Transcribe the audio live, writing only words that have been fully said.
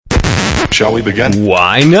Shall we begin?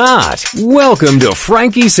 Why not? Welcome to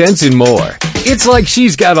Frankie Sense and More. It's like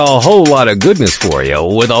she's got a whole lot of goodness for you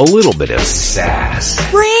with a little bit of sass.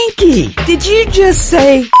 Frankie, did you just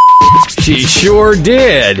say? She sure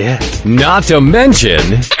did. Not to mention,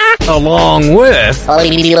 along with...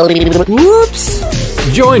 Whoops.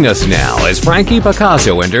 Join us now as Frankie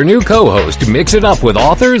Picasso and her new co-host mix it up with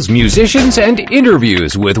authors, musicians, and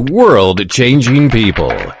interviews with world-changing people.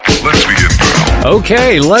 Let's begin now.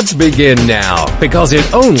 Okay, let's begin now, because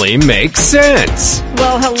it only makes sense.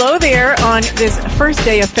 Well, hello there on this first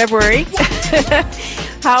day of February.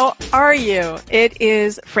 How are you? It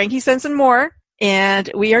is Frankie Sense and More, and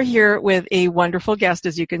we are here with a wonderful guest,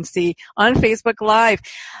 as you can see, on Facebook Live.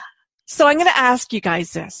 So I'm going to ask you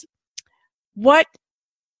guys this. What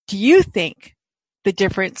do you think the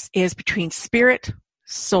difference is between spirit,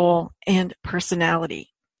 soul, and personality?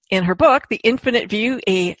 In her book, The Infinite View,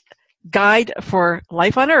 A Guide for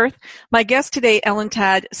Life on Earth, my guest today, Ellen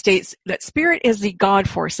Tadd, states that spirit is the God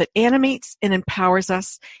force that animates and empowers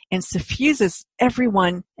us and suffuses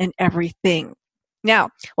everyone and everything. Now,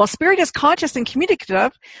 while spirit is conscious and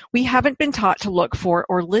communicative, we haven't been taught to look for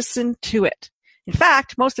or listen to it. In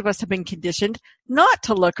fact, most of us have been conditioned not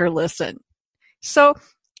to look or listen. So,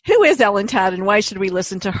 who is Ellen Tadd and why should we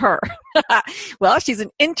listen to her? Well, she's an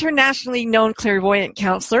internationally known clairvoyant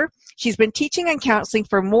counselor. She's been teaching and counseling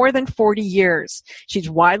for more than 40 years. She's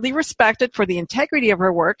widely respected for the integrity of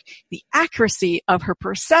her work, the accuracy of her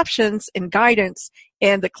perceptions and guidance,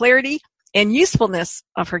 and the clarity and usefulness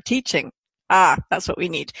of her teaching. That's what we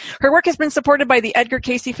need. Her work has been supported by the Edgar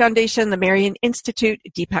Cayce Foundation, the Marian Institute,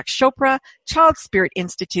 Deepak Chopra, Child Spirit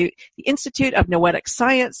Institute, the Institute of Noetic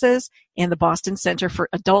Sciences, and the Boston Center for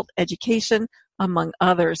Adult Education, among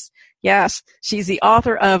others. Yes, she's the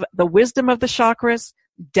author of The Wisdom of the Chakras,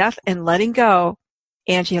 Death and Letting Go,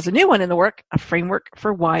 and she has a new one in the work, A Framework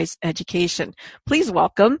for Wise Education. Please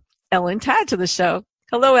welcome Ellen Tadd to the show.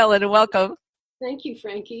 Hello, Ellen, and welcome. Thank you,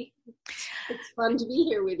 Frankie. It's fun to be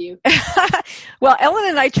here with you. Well, Ellen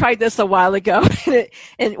and I tried this a while ago,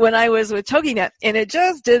 and when I was with TogiNet, and it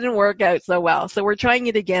just didn't work out so well. So we're trying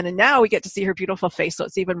it again, and now we get to see her beautiful face, so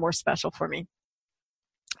it's even more special for me.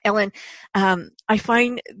 Ellen, I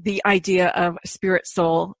find the idea of spirit,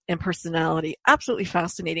 soul, and personality absolutely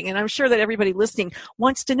fascinating, and I'm sure that everybody listening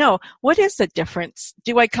wants to know, what is the difference?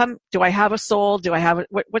 Do I have a soul? Do I have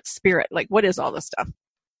what's spirit? Like, what is all this stuff?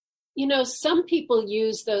 You know, some people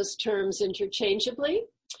use those terms interchangeably,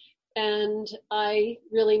 and I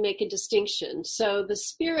really make a distinction. So the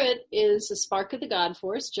spirit is a spark of the God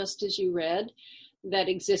force, just as you read, that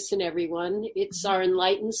exists in everyone. It's our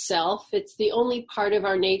enlightened self. It's the only part of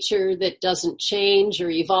our nature that doesn't change or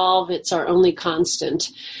evolve. It's our only constant.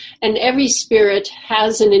 And every spirit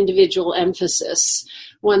has an individual emphasis.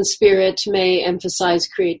 One spirit may emphasize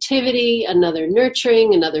creativity, another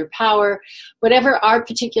nurturing, another power. Whatever our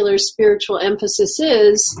particular spiritual emphasis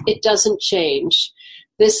is, it doesn't change.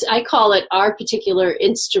 This, I call it our particular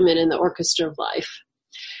instrument in the orchestra of life.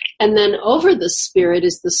 And then over the spirit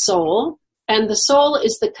is the soul. And the soul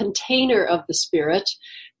is the container of the spirit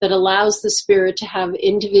that allows the spirit to have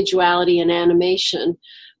individuality and animation.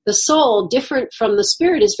 The soul, different from the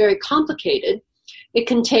spirit, is very complicated. It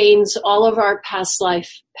contains all of our past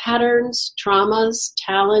life patterns, traumas,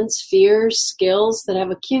 talents, fears, skills that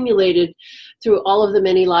have accumulated through all of the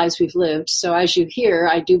many lives we've lived. So as you hear,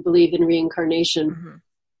 I do believe in reincarnation. Mm-hmm.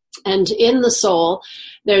 And in the soul,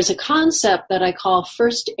 there's a concept that I call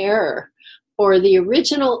first error, or the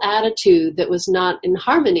original attitude that was not in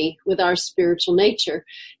harmony with our spiritual nature.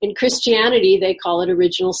 In Christianity, they call it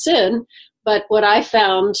original sin. But what I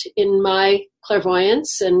found in my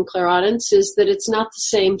clairvoyance and clairaudience is that it's not the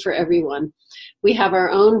same for everyone. We have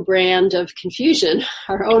our own brand of confusion,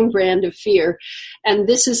 our own brand of fear, and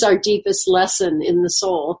this is our deepest lesson in the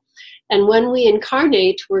soul. And when we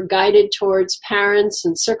incarnate, we're guided towards parents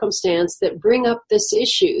and circumstance that bring up this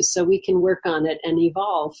issue so we can work on it and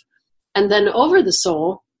evolve. And then over the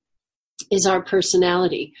soul is our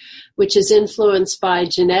personality, which is influenced by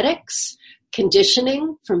genetics,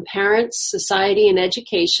 conditioning from parents, society, and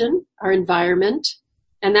education, our environment,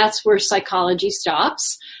 and that's where psychology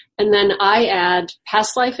stops. And then I add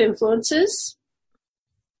past life influences,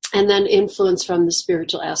 and then influence from the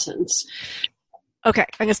spiritual essence. Okay,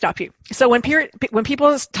 I'm going to stop you. So when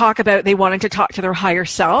people talk about they wanting to talk to their higher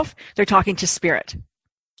self, they're talking to spirit.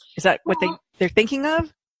 Is that what they're thinking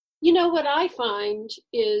of? You know, what I find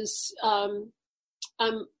is I'm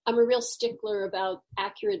a real stickler about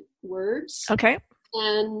accurate words. Okay.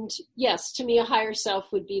 And yes, to me, a higher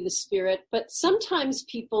self would be the spirit. But sometimes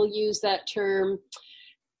people use that term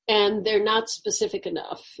and they're not specific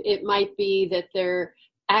enough. It might be that they're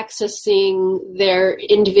accessing their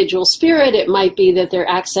individual spirit. It might be that they're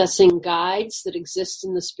accessing guides that exist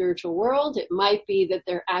in the spiritual world. It might be that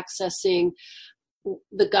they're accessing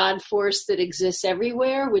the God force that exists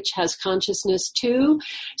everywhere, which has consciousness too.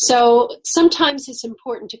 So sometimes it's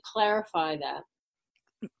important to clarify that.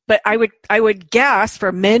 But I would guess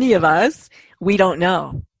for many of us, we don't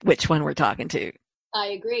know which one we're talking to. I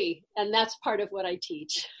agree. And that's part of what I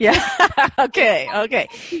teach. Yeah. Okay.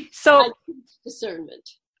 So I teach discernment.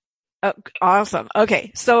 Awesome.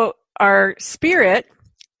 Okay. So our spirit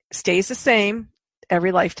stays the same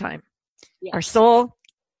every lifetime. Yes. Our soul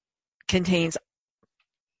contains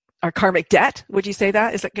our karmic debt. Would you say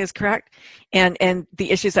that is correct? And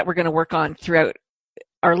the issues that we're going to work on throughout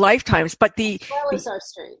our lifetimes, but as well as our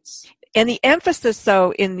strengths. And the emphasis,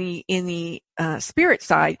 though, in the spirit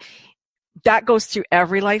side, that goes through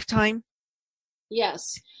every lifetime.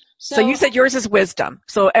 Yes. So you said yours is wisdom.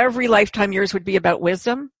 So every lifetime yours would be about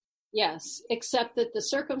wisdom? Yes, except that the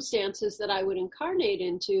circumstances that I would incarnate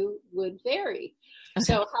into would vary. Okay.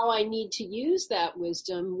 So how I need to use that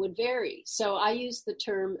wisdom would vary. So I use the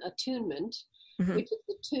term attunement, which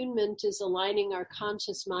attunement is aligning our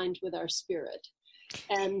conscious mind with our spirit.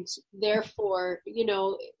 And therefore,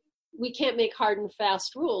 we can't make hard and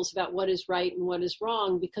fast rules about what is right and what is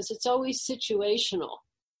wrong because it's always situational.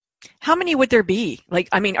 How many would there be?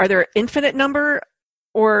 Are there infinite number,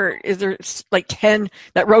 or is there like 10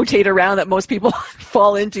 that rotate around that most people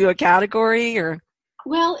fall into a category? Or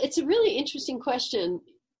well, it's a really interesting question.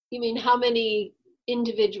 You mean how many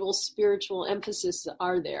individual spiritual emphases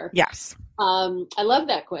are there? Yes. I love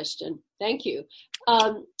that question. Thank you.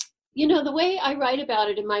 The way I write about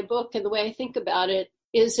it in my book and the way I think about it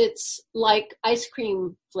is it's like ice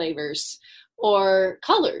cream flavors or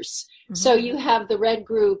colors. Mm-hmm. So you have the red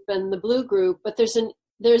group and the blue group, but there's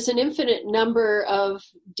an infinite number of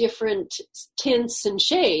different tints and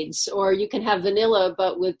shades, or you can have vanilla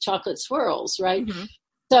but with chocolate swirls, right? Mm-hmm.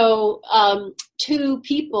 So two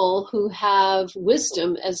people who have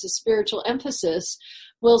wisdom as a spiritual emphasis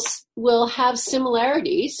will have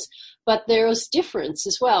similarities, but there's difference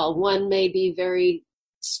as well. One may be very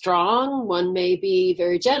strong, one may be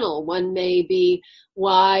very gentle, one may be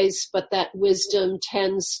wise, but that wisdom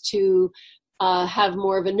tends to have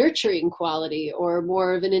more of a nurturing quality or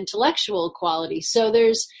more of an intellectual quality. So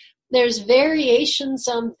there's variations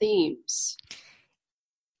on themes.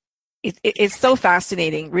 It's so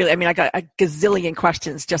fascinating, really. I got a gazillion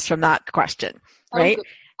questions just from that question, right?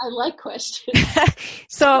 I like questions.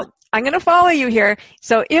 So I'm going to follow you here.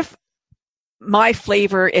 So if my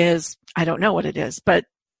flavor is, I don't know what it is, but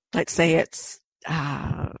let's say it's,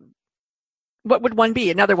 what would one be?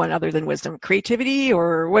 Another one other than wisdom? Creativity,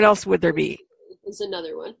 or what else would there be? Is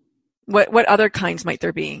another one. What other kinds might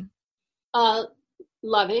there be?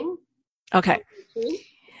 Loving. Okay.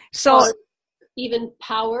 So or even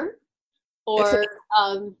power, or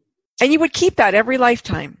and you would keep that every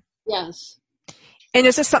lifetime. Yes. And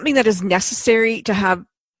is this something that is necessary to have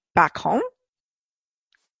back home,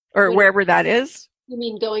 or wherever that is? You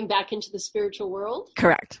mean going back into the spiritual world?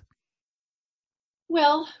 Correct.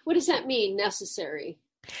 Well, what does that mean, necessary?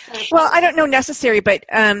 Well, I don't know necessary, but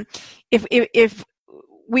if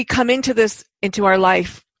we come into our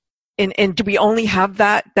life, and do we only have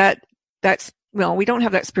that's well, we don't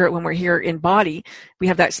have that spirit when we're here in body. We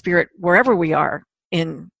have that spirit wherever we are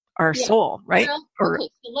in our soul, right? Well, okay,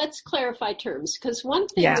 so let's clarify terms, because one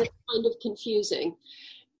thing that's kind of confusing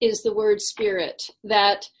is the word spirit.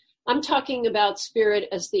 That I'm talking about spirit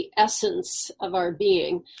as the essence of our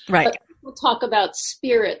being. Right. But people talk about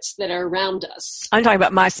spirits that are around us. I'm talking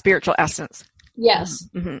about my spiritual essence. Yes.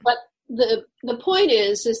 Mm-hmm. But the point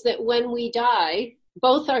is that when we die,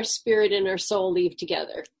 both our spirit and our soul leave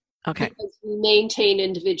together. Okay. Because we maintain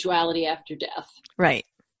individuality after death. Right.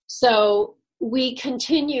 So we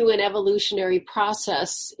continue an evolutionary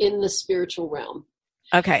process in the spiritual realm.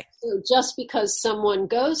 Okay. So just because someone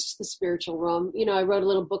goes to the spiritual realm, I wrote a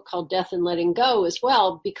little book called Death and Letting Go as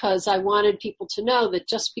well, because I wanted people to know that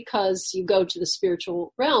just because you go to the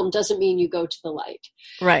spiritual realm doesn't mean you go to the light.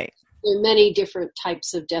 Right. There are many different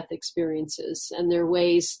types of death experiences, and there are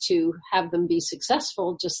ways to have them be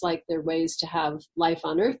successful, just like there are ways to have life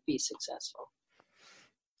on earth be successful.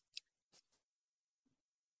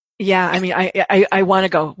 Yeah, I want to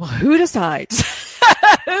go, well, who decides?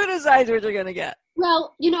 Who decides what you're going to get?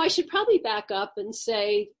 Well, I should probably back up and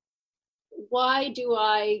say, why do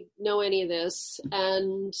I know any of this?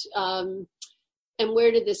 And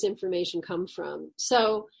where did this information come from?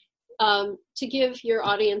 So, to give your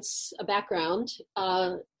audience a background,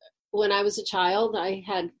 when I was a child, I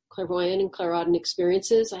had clairvoyant and clairaudient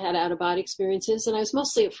experiences. I had out-of-body experiences, and I was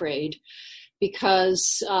mostly afraid.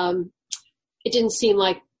 because it didn't seem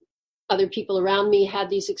like other people around me had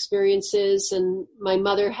these experiences, and my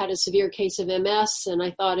mother had a severe case of MS, and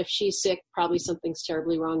I thought if she's sick, probably something's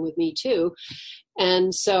terribly wrong with me too.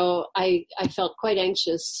 And so I felt quite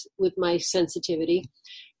anxious with my sensitivity.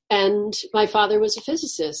 And my father was a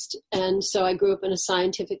physicist, and so I grew up in a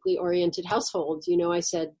scientifically oriented household. You know, I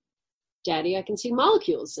said, Daddy, I can see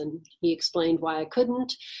molecules, and he explained why I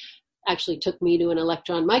couldn't. Actually took me to an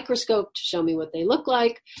electron microscope to show me what they look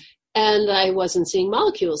like. And I wasn't seeing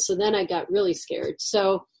molecules. So then I got really scared.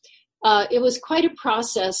 So it was quite a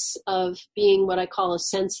process of being what I call a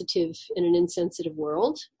sensitive in an insensitive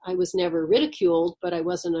world. I was never ridiculed, but I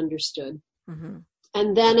wasn't understood. Mm-hmm.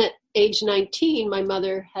 And then at age 19, my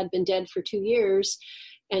mother had been dead for 2 years,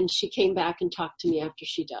 and she came back and talked to me after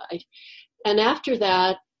she died. And after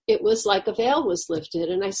that, it was like a veil was lifted,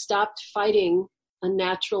 and I stopped fighting a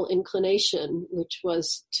natural inclination, which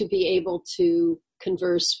was to be able to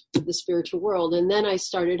converse with the spiritual world. And then I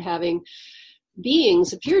started having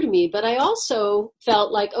beings appear to me, but I also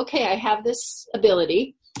felt like, okay, I have this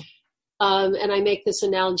ability. And I make this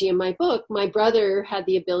analogy in my book. My brother had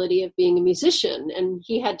the ability of being a musician, and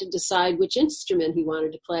he had to decide which instrument he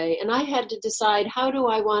wanted to play. And I had to decide, how do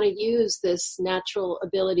I want to use this natural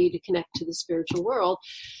ability to connect to the spiritual world?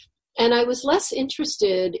 And I was less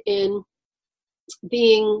interested in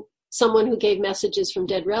being someone who gave messages from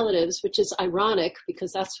dead relatives, which is ironic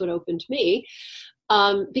because that's what opened me,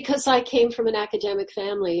 because I came from an academic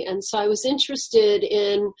family. And so I was interested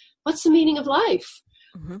in what's the meaning of life?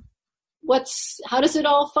 Mm-hmm. How does it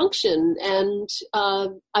all function? And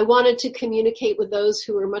I wanted to communicate with those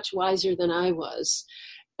who were much wiser than I was.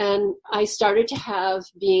 And I started to have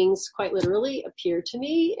beings quite literally appear to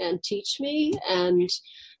me and teach me, and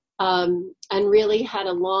really had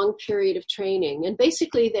a long period of training. And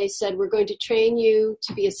basically they said, we're going to train you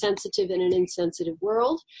to be a sensitive in an insensitive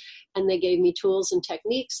world. And they gave me tools and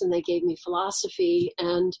techniques, and they gave me philosophy.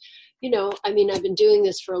 And, you know, I mean, I've been doing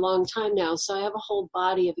this for a long time now, so I have a whole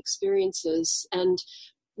body of experiences. And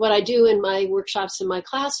what I do in my workshops and my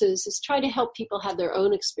classes is try to help people have their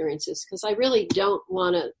own experiences, because I really don't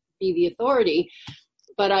want to be the authority,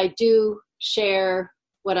 but I do share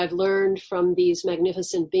what I've learned from these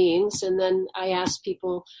magnificent beings, and then I ask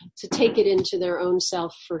people to take it into their own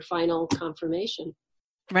self for final confirmation.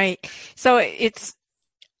 Right. So it's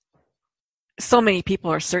so many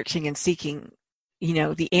people are searching and seeking, you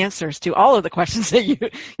know, the answers to all of the questions that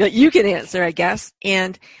you can answer, I guess.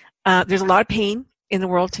 And there's a lot of pain in the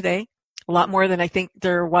world today, a lot more than I think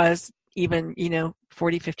there was even,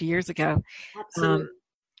 40, 50 years ago. Absolutely.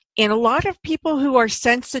 And a lot of people who are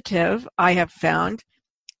sensitive, I have found,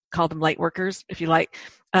 call them light workers, if you like,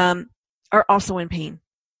 are also in pain.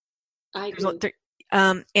 I agree.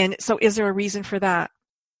 And so is there a reason for that?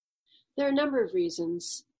 There are a number of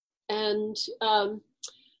reasons. And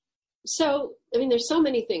so, I mean, there's so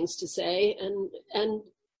many things to say. And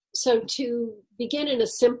so to begin in a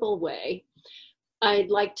simple way, I'd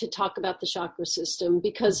like to talk about the chakra system,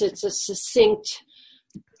 because it's a succinct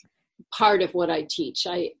part of what I teach.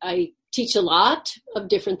 I teach a lot of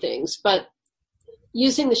different things, but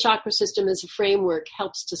using the chakra system as a framework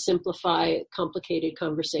helps to simplify complicated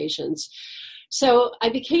conversations. So I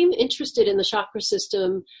became interested in the chakra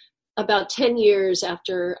system about 10 years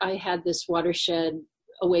after I had this watershed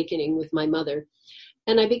awakening with my mother.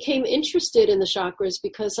 And I became interested in the chakras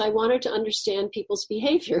because I wanted to understand people's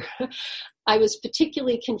behavior. I was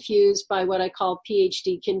particularly confused by what I call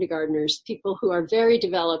PhD kindergartners, people who are very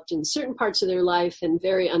developed in certain parts of their life and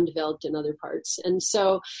very undeveloped in other parts. And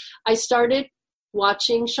so I started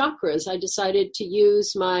watching chakras. I decided to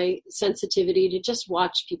use my sensitivity to just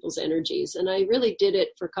watch people's energies. And I really did it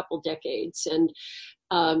for a couple decades. And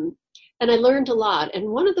I learned a lot. And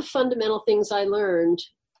one of the fundamental things I learned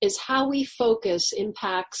is how we focus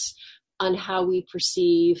impacts on how we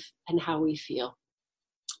perceive and how we feel.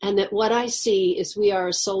 And that what I see is we are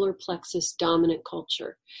a solar plexus dominant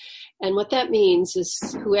culture. And what that means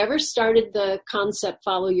is whoever started the concept,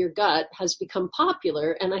 follow your gut, has become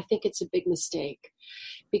popular. And I think it's a big mistake,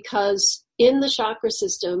 because in the chakra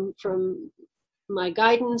system, from my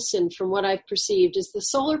guidance and from what I've perceived, is the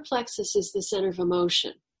solar plexus is the center of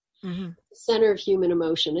emotion. Mm-hmm. The center of human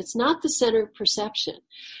emotion. It's not the center of perception.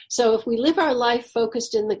 So if we live our life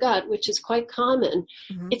focused in the gut, which is quite common,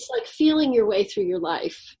 mm-hmm. It's like feeling your way through your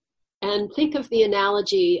life. And think of the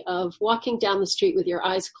analogy of walking down the street with your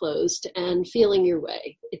eyes closed and feeling your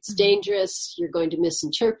way. It's mm-hmm. dangerous. You're going to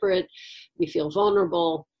misinterpret. You feel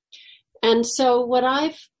vulnerable. And so what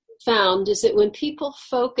I've found is that when people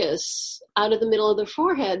focus out of the middle of their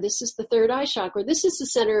forehead, this is the third eye chakra. This is the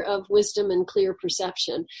center of wisdom and clear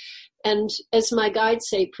perception. And as my guides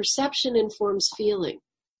say, perception informs feeling.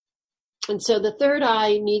 And so the third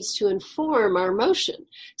eye needs to inform our emotion.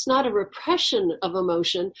 It's not a repression of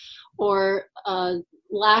emotion or a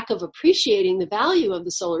lack of appreciating the value of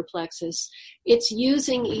the solar plexus. It's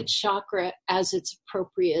using each chakra as its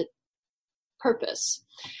appropriate purpose.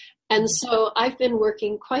 And so I've been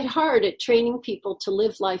working quite hard at training people to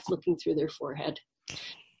live life looking through their forehead.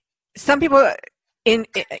 Some people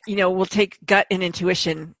will take gut and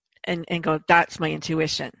intuition and go, that's my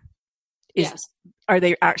intuition. Yes. Are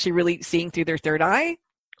they actually really seeing through their third eye,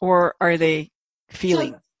 or are they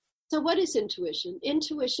feeling? So what is intuition?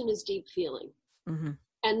 Intuition is deep feeling. Mm-hmm.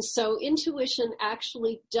 And so intuition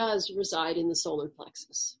actually does reside in the solar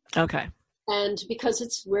plexus. Okay. And because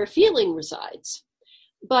it's where feeling resides.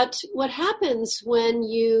 But what happens when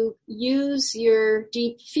you use your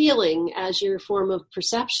deep feeling as your form of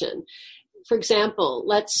perception? For example,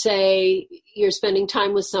 let's say you're spending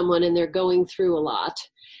time with someone and they're going through a lot,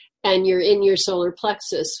 and you're in your solar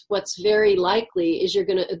plexus. What's very likely is you're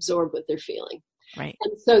going to absorb what they're feeling. Right.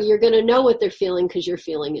 And so you're going to know what they're feeling because you're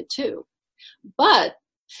feeling it too. But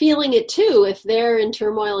feeling it too, if they're in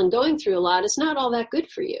turmoil and going through a lot, is not all that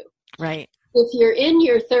good for you. Right. If you're in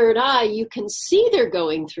your third eye, you can see they're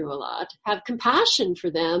going through a lot, have compassion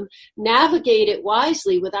for them, navigate it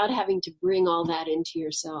wisely without having to bring all that into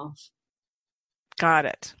yourself. Got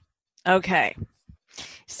it. Okay.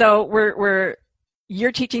 So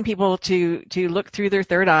you're teaching people to look through their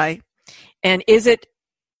third eye. And is it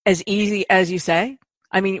as easy as you say?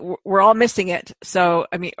 I mean, we're all missing it. So,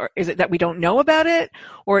 I mean, is it that we don't know about it,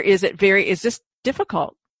 or is this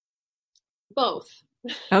difficult? Both.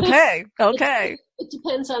 Okay. Okay. It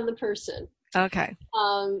depends on the person. Okay.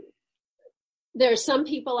 There are some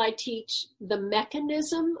people I teach the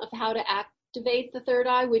mechanism of how to activate the third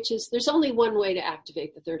eye, which is, there's only one way to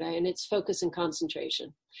activate the third eye, and it's focus and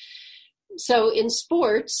concentration. So in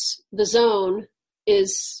sports, the zone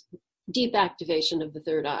is deep activation of the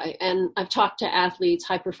third eye. And I've talked to athletes,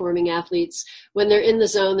 high-performing athletes. When they're in the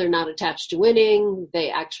zone, they're not attached to winning. They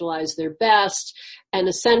actualize their best. And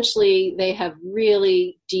essentially, they have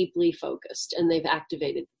really deeply focused, and they've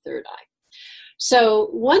activated the third eye. So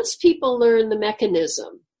once people learn the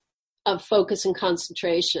mechanism of focus and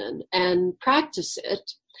concentration and practice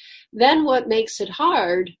it, then what makes it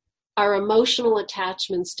hard are emotional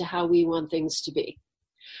attachments to how we want things to be.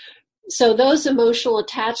 So those emotional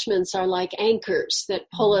attachments are like anchors that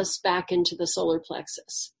pull us back into the solar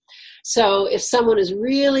plexus. So if someone is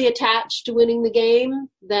really attached to winning the game,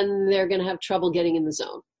 then they're going to have trouble getting in the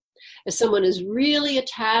zone. If someone is really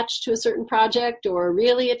attached to a certain project or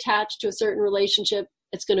really attached to a certain relationship,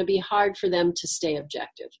 it's going to be hard for them to stay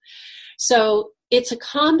objective. So it's a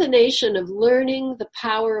combination of learning the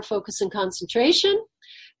power of focus and concentration,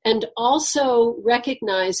 and also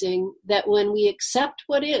recognizing that when we accept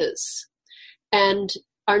what is and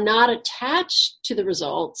are not attached to the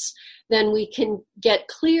results, then we can get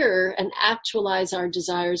clearer and actualize our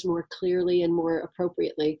desires more clearly and more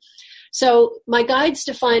appropriately. So my guides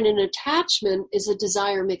define an attachment as a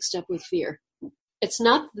desire mixed up with fear. It's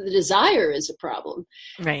not the desire is a problem.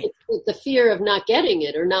 Right. It's the fear of not getting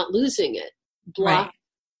it or not losing it. Block right.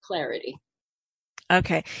 Clarity.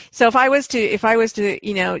 Okay. So if I was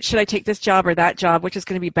to, should I take this job or that job, which is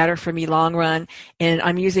going to be better for me long run? And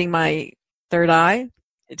I'm using my third eye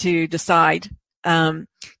to decide,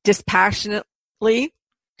 dispassionately.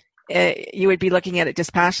 You would be looking at it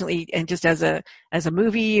dispassionately, and just as a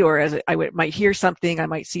movie, or might hear something, I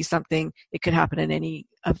might see something. It could happen in any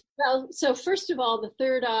of. Well, so first of all, the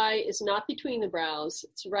third eye is not between the brows.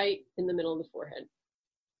 It's right in the middle of the forehead.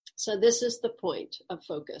 So this is the point of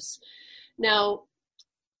focus. Now,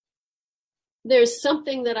 there's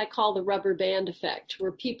something that I call the rubber band effect,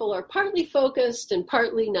 where people are partly focused and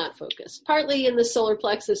partly not focused, partly in the solar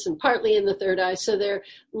plexus and partly in the third eye. So they're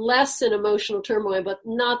less in emotional turmoil, but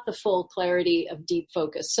not the full clarity of deep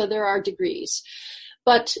focus. So there are degrees.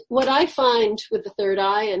 But what I find with the third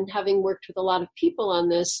eye, and having worked with a lot of people on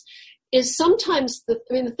this, is sometimes the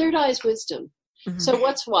third eye is wisdom. Mm-hmm. So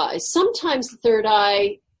what's wise? Sometimes the third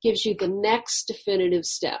eye gives you the next definitive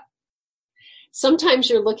step. Sometimes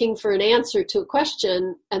you're looking for an answer to a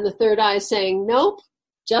question, and the third eye is saying, nope,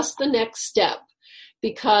 just the next step,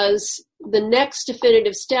 because the next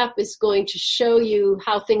definitive step is going to show you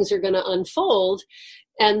how things are going to unfold.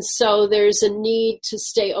 And so there's a need to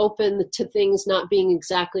stay open to things not being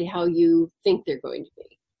exactly how you think they're going to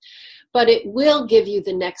be. But it will give you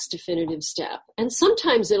the next definitive step. And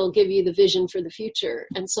sometimes it'll give you the vision for the future,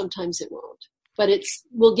 and sometimes it won't. But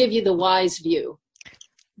will give you the wise view.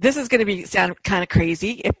 This is going to sound kind of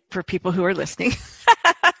crazy for people who are listening.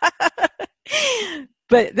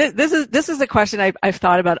 But this is a question I've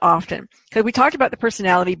thought about often, because we talked about the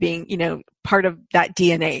personality being, part of that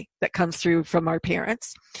DNA that comes through from our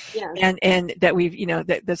parents, Yeah. and that we've,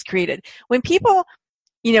 that's created. When people,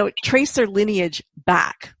 trace their lineage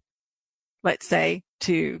back, let's say,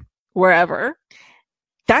 to wherever,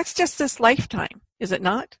 that's just this lifetime, is it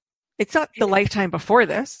not? It's not the lifetime before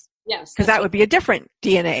this, Yes. because that would be a different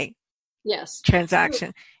DNA Yes.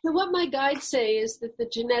 transaction. So what my guides say is that the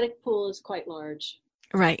genetic pool is quite large.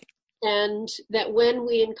 Right. And that when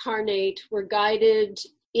we incarnate, we're guided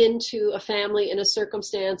into a family in a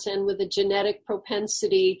circumstance and with a genetic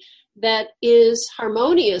propensity that is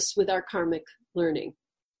harmonious with our karmic learning.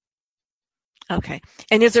 Okay.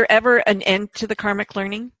 And is there ever an end to the karmic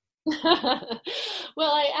learning?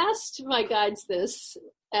 Well, I asked my guides this,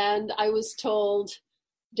 and I was told,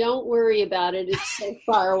 don't worry about it. It's so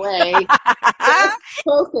far away. Just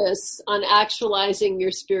focus on actualizing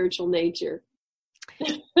your spiritual nature.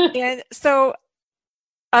 And so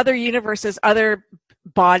other universes, other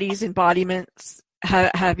bodies, embodiments,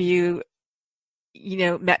 have you,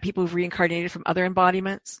 met people who've reincarnated from other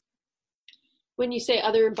embodiments? When you say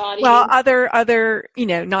other embodiments? Well, other,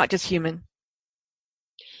 not just human.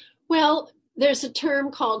 Well, there's a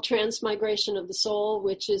term called transmigration of the soul,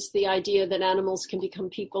 which is the idea that animals can become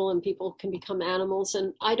people and people can become animals.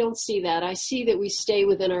 And I don't see that. I see that we stay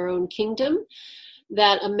within our own kingdom,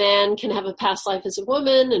 that a man can have a past life as a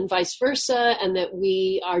woman and vice versa, and that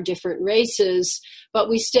we are different races, but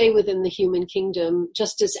we stay within the human kingdom,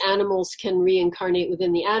 just as animals can reincarnate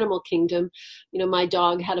within the animal kingdom. My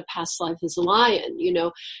dog had a past life as a lion,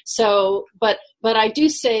 So, but I do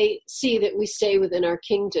see that we stay within our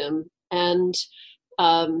kingdom, and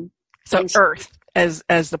so Earth as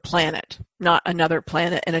the planet, not another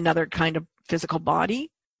planet and another kind of physical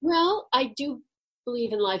body. Well, I do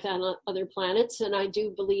believe in life on other planets, and I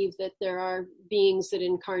do believe that there are beings that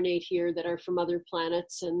incarnate here that are from other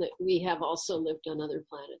planets, and that we have also lived on other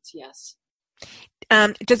planets. Yes.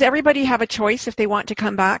 Does everybody have a choice if they want to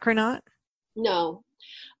come back or not? No.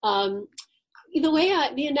 The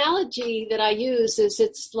analogy that I use is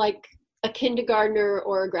it's like a kindergartner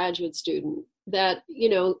or a graduate student. That,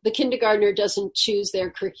 the kindergartner doesn't choose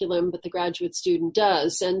their curriculum, but the graduate student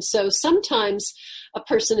does. And so sometimes a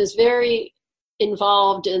person is very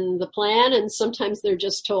involved in the plan, and sometimes they're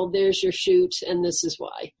just told, there's your chute, and this is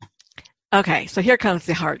why. Okay, so here comes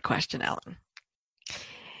the hard question, Ellen.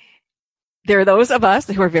 There are those of us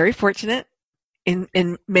who are very fortunate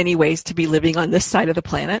in many ways to be living on this side of the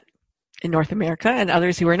planet in North America, and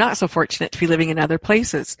others who are not so fortunate to be living in other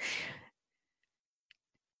places.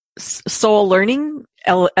 Soul learning,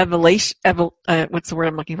 evolution, what's the word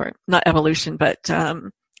I'm looking for? Not evolution, but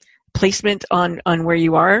placement on where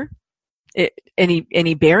you are.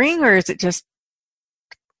 Any bearing, or is it just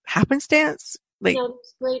happenstance? There's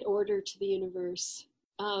great order to the universe.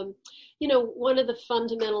 One of the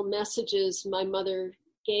fundamental messages my mother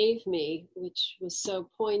gave me, which was so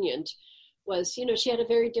poignant, was, she had a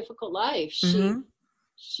very difficult life. Mm-hmm.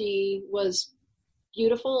 She was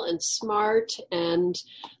beautiful and smart and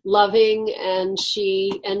loving, and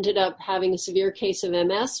she ended up having a severe case of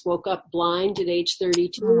MS, woke up blind at age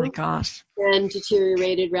 32. Oh my gosh. And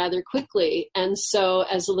deteriorated rather quickly. And so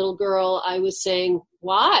as a little girl, I was saying,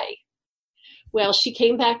 why? Well, she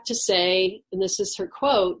came back to say, and this is her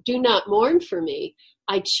quote, "Do not mourn for me.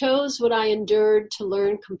 I chose what I endured to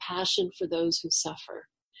learn compassion for those who suffer."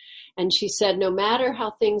 And she said, no matter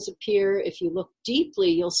how things appear, if you look deeply,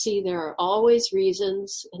 you'll see there are always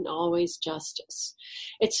reasons and always justice.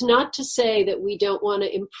 It's not to say that we don't want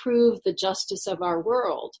to improve the justice of our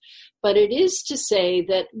world, but it is to say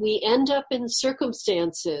that we end up in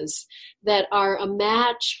circumstances that are a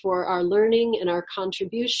match for our learning and our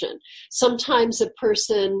contribution. Sometimes a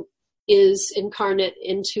person is incarnate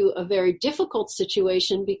into a very difficult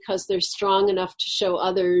situation because they're strong enough to show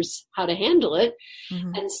others how to handle it.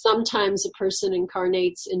 Mm-hmm. And sometimes a person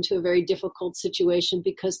incarnates into a very difficult situation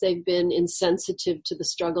because they've been insensitive to the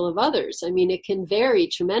struggle of others. I mean, it can vary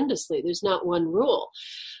tremendously. There's not one rule.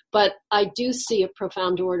 But I do see a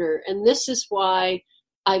profound order. And this is why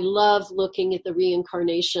I love looking at the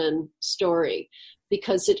reincarnation story,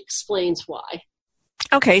 because it explains why.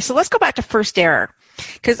 Okay, so let's go back to first error.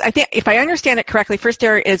 Because I think, if I understand it correctly, first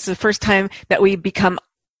error is the first time that we become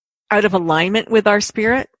out of alignment with our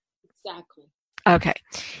spirit. Exactly. Okay.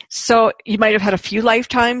 So you might have had a few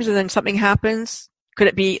lifetimes and then something happens. Could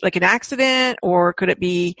it be like an accident, or could it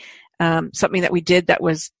be something that we did that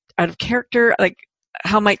was out of character? Like,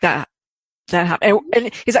 how might that happen?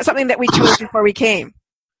 And is that something that we chose before we came?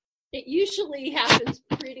 It usually happens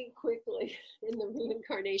pretty quickly in the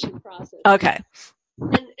reincarnation process. Okay.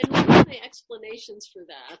 And one of my explanations for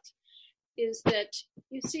that is that,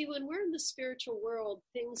 you see, when we're in the spiritual world,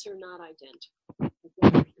 things are not identical.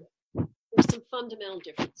 There's some fundamental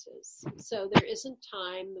differences. So there isn't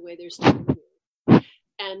time the way there's time here.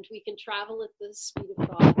 And we can travel at the speed of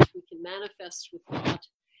thought. We can manifest with thought.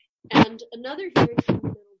 And another very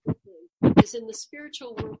fundamental difference is in the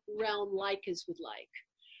spiritual realm, like is with like.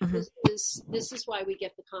 Mm-hmm. This is why we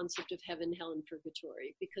get the concept of heaven, hell, and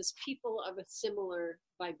purgatory, because people of a similar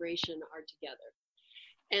vibration are together.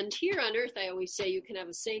 And here on earth, I always say you can have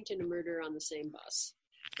a saint and a murderer on the same bus.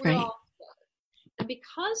 We're all together. And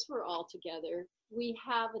because we're all together, we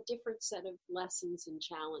have a different set of lessons and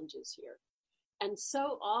challenges here. And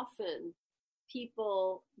so often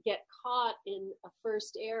people get caught in a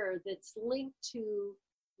first error that's linked to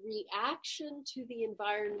reaction to the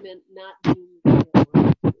environment not being there,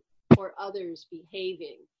 or others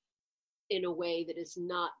behaving in a way that is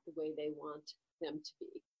not the way they want them to be.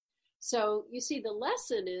 So you see, the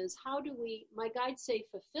lesson is, how do we, my guides say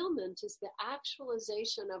fulfillment is the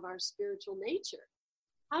actualization of our spiritual nature.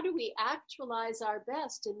 How do we actualize our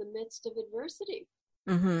best in the midst of adversity?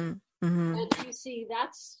 Mm-hmm. Mm-hmm. And you see,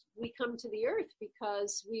 we come to the earth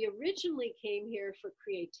because we originally came here for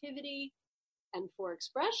creativity and for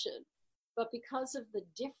expression. But because of the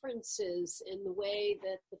differences in the way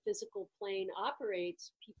that the physical plane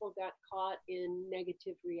operates, people got caught in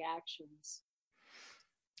negative reactions.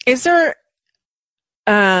 Is there,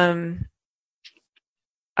 I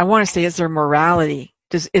want to say, is there morality?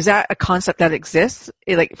 Is that a concept that exists,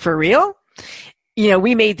 like, for real? You know,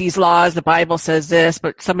 we made these laws, the Bible says this,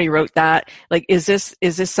 but somebody wrote that. Like, is this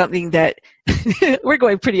something that, we're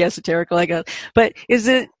going pretty esoterical, I guess, but is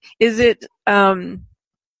it,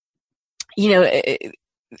 you know,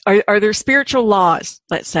 are there spiritual laws,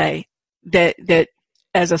 let's say, that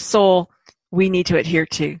as a soul we need to adhere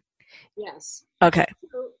to? Yes. Okay.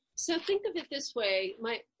 So think of it this way.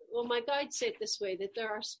 My guides say it this way, that there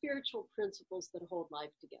are spiritual principles that hold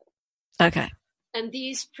life together. Okay. And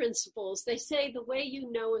these principles, they say the way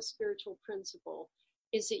you know a spiritual principle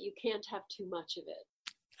is that you can't have too much of it.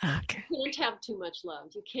 Okay. You can't have too much love.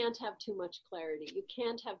 You can't have too much clarity. You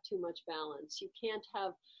can't have too much balance. You can't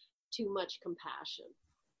have too much compassion.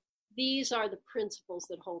 These are the principles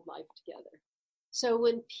that hold life together. So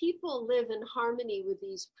when people live in harmony with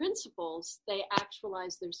these principles, they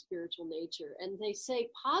actualize their spiritual nature. And they say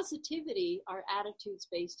positivity are attitudes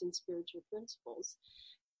based in spiritual principles.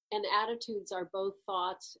 And attitudes are both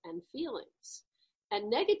thoughts and feelings.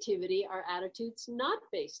 And negativity are attitudes not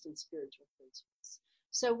based in spiritual principles.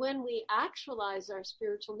 So when we actualize our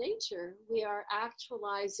spiritual nature, we are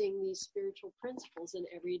actualizing these spiritual principles in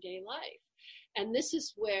everyday life. And this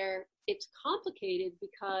is where it's complicated,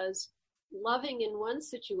 because loving in one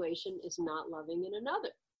situation is not loving in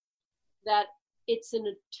another. That it's an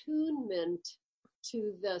attunement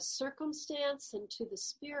to the circumstance and to the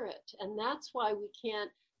spirit. And that's why we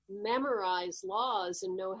can't memorize laws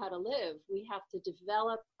and know how to live. We have to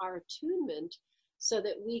develop our attunement so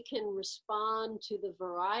that we can respond to the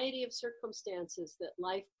variety of circumstances that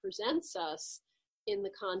life presents us in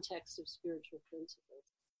the context of spiritual principles.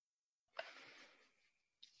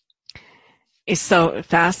 It's so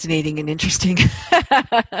fascinating and interesting. I'm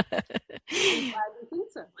glad you think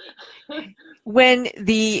so.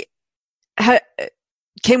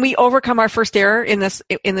 Can we overcome our first error in this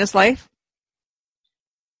life?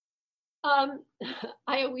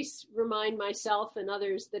 I always remind myself and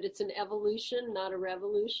others that it's an evolution, not a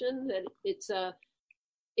revolution. That it's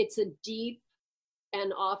a deep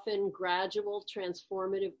and often gradual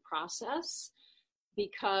transformative process,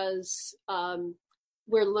 because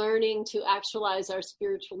we're learning to actualize our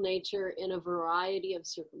spiritual nature in a variety of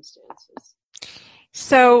circumstances.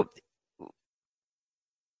 So,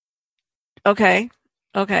 okay.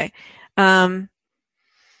 Let's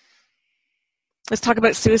talk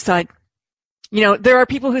about suicide. You know, there are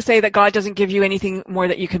people who say that God doesn't give you anything more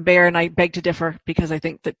that you can bear, and I beg to differ, because I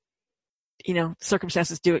think that, you know,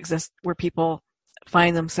 circumstances do exist where people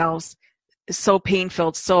find themselves so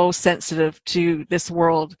pain-filled, so sensitive to this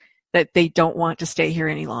world that they don't want to stay here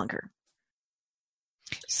any longer.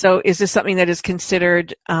 So is this something that is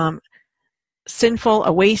considered sinful,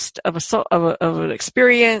 a waste of an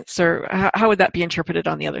experience, or how would that be interpreted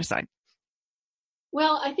on the other side?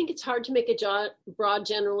 Well, I think it's hard to make a broad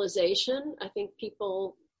generalization. I think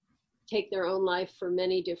people take their own life for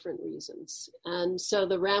many different reasons. And so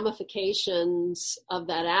the ramifications of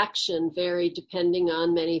that action vary depending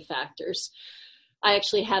on many factors. I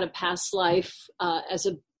actually had a past life as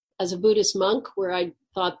a Buddhist monk where I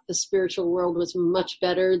thought the spiritual world was much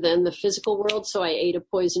better than the physical world. So I ate a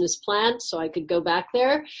poisonous plant so I could go back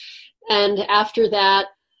there. And after that,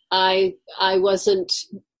 I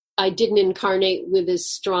didn't incarnate with as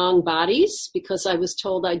strong bodies because I was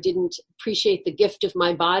told I didn't appreciate the gift of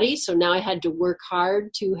my body. So now I had to work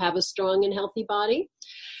hard to have a strong and healthy body.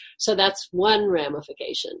 So that's one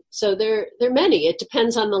ramification. So there are many. It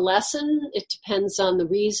depends on the lesson. It depends on the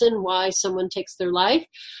reason why someone takes their life.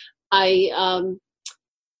 I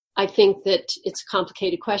think that it's a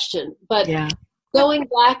complicated question. But going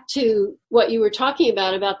back to what you were talking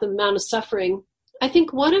about the amount of suffering, I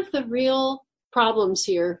think one of the real problems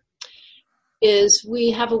here is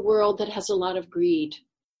we have a world that has a lot of greed.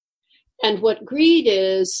 And what greed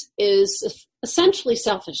is essentially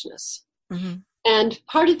selfishness. Mm-hmm. And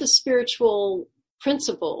part of the spiritual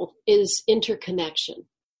principle is interconnection.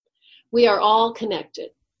 We are all connected.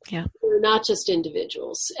 Yeah. We're not just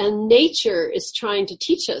individuals. And nature is trying to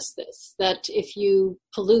teach us this, that if you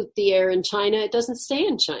pollute the air in China, it doesn't stay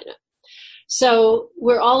in China. So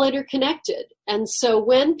we're all interconnected. And so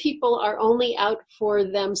when people are only out for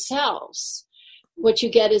themselves, what you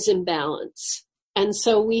get is imbalance. And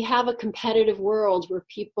so we have a competitive world where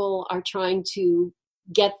people are trying to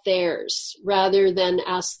get theirs rather than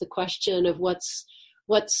ask the question of what's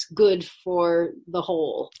good for the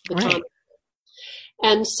whole, the common.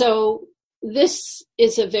 And so this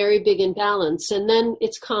is a very big imbalance. And then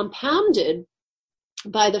it's compounded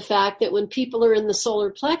by the fact that when people are in the solar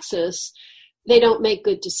plexus, they don't make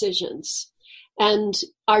good decisions and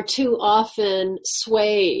are too often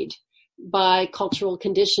swayed by cultural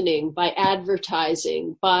conditioning, by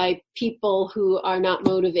advertising, by people who are not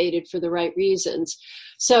motivated for the right reasons.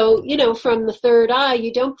 So, from the third eye,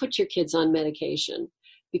 you don't put your kids on medication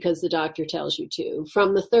because the doctor tells you to.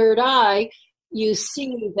 From the third eye, you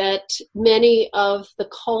see that many of the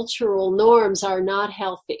cultural norms are not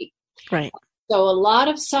healthy. Right. So a lot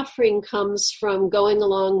of suffering comes from going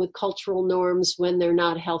along with cultural norms when they're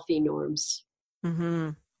not healthy norms.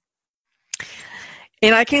 Mm-hmm.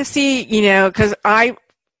 And I can see, because I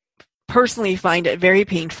personally find it very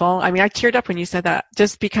painful. I mean, I teared up when you said that,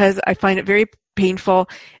 just because I find it very painful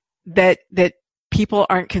that people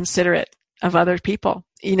aren't considerate of other people.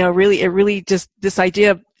 It really just this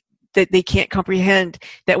idea that they can't comprehend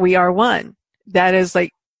that we are one. That is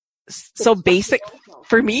like so basic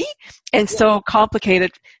for me and so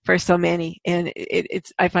complicated for so many. And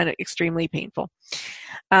I find it extremely painful,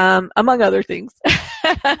 among other things.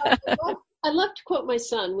 I love to quote my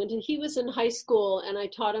son when he was in high school and I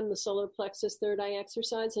taught him the solar plexus third eye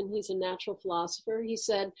exercise, and he's a natural philosopher. He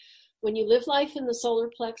said, when you live life in the solar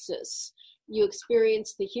plexus, you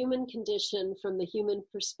experience the human condition from the human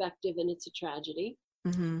perspective, and it's a tragedy.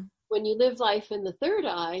 Mm-hmm. When you live life in the third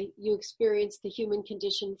eye, you experience the human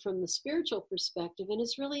condition from the spiritual perspective, and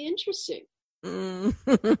it's really interesting.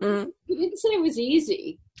 Mm-hmm. He didn't say it was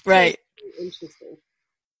easy. Right. Really interesting.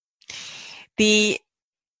 The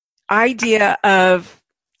idea of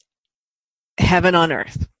heaven on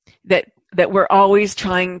earth, that we're always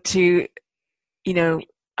trying to,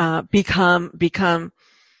 become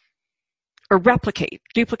or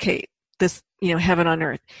duplicate this, heaven on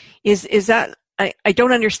earth. Is that, I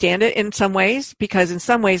don't understand it in some ways, because in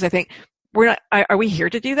some ways I think are we here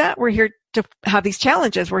to do that? We're here to have these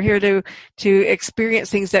challenges. We're here to experience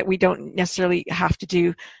things that we don't necessarily have to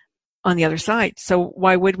do on the other side. So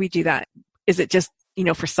why would we do that? Is it just,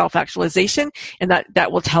 for self-actualization, and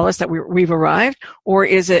that will tell us that we've arrived? Or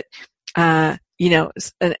is it, and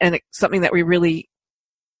something that we really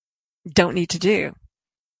don't need to do?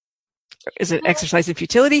 Is it exercise in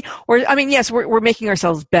futility? Or, yes, we're making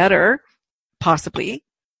ourselves better, possibly.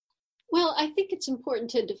 Well, I think it's important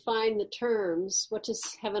to define the terms. What does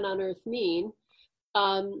heaven on earth mean?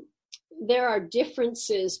 There are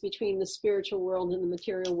differences between the spiritual world and the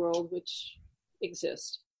material world which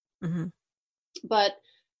exist. Mm-hmm. But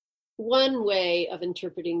one way of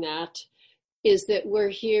interpreting that is that we're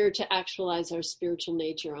here to actualize our spiritual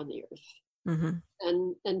nature on the earth. Mm-hmm.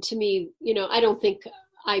 And to me, I don't think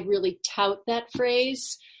I really tout that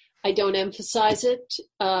phrase. I don't emphasize it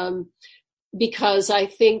because I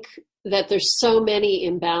think that there's so many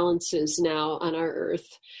imbalances now on our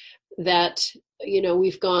earth that,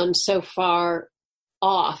 we've gone so far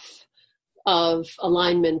off of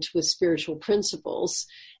alignment with spiritual principles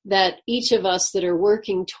that each of us that are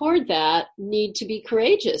working toward that need to be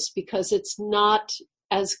courageous, because it's not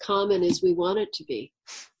as common as we want it to be.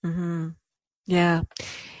 Mm-hmm. Yeah.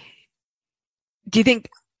 Do you think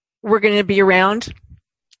we're going to be around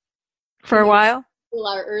for a while? Will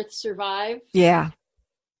our earth survive? Yeah.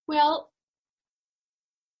 Well,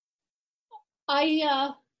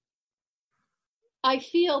 I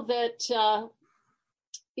feel that,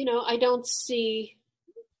 I don't see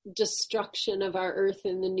destruction of our earth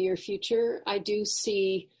in the near future. I do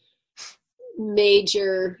see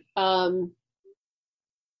major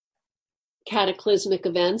cataclysmic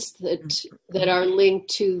events that are linked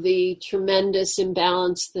to the tremendous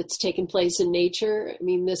imbalance that's taken place in nature. I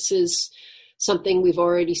mean, this is something we've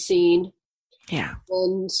already seen. Yeah.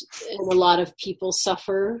 And a lot of people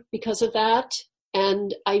suffer because of that.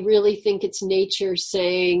 And I really think it's nature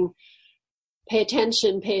saying, pay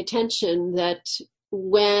attention, that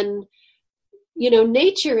when,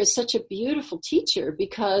 nature is such a beautiful teacher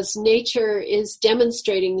because nature is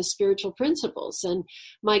demonstrating the spiritual principles. And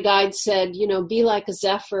my guide said, be like a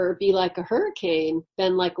zephyr, be like a hurricane,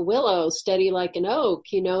 bend like a willow, steady like an oak,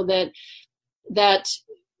 that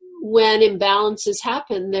when imbalances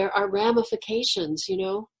happen, there are ramifications,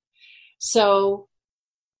 So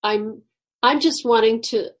I'm just wanting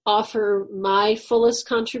to offer my fullest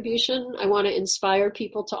contribution. I want to inspire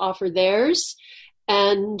people to offer theirs.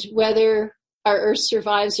 And whether our earth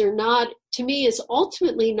survives or not, to me, is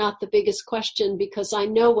ultimately not the biggest question, because I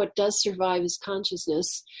know what does survive is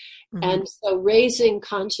consciousness. Mm-hmm. And so raising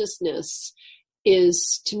consciousness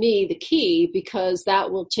is, to me, the key, because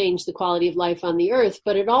that will change the quality of life on the earth,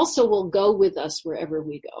 but it also will go with us wherever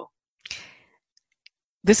we go.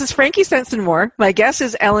 This is Frankie Sensen-Moore. My guest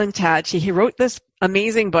is Ellen Tad. She wrote this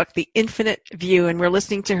amazing book, The Infinite View, and we're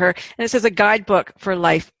listening to her. And it says a guidebook for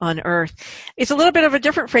life on Earth. It's a little bit of a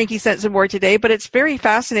different Frankie Sensen-Moore today, but it's very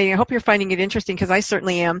fascinating. I hope you're finding it interesting, because I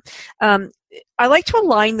certainly am. I like to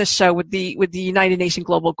align the show with the United Nations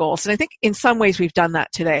Global Goals, and I think in some ways we've done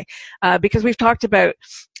that today, because we've talked about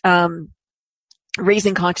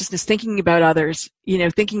raising consciousness, thinking about others,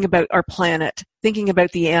 thinking about our planet, thinking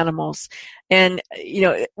about the animals, and,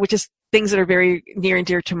 which is things that are very near and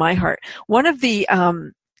dear to my heart. One of the,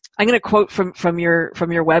 I'm going to quote from your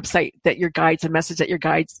website that your guides, a message that your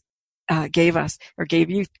guides gave us, or gave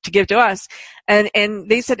you to give to us. And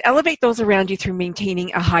they said, elevate those around you through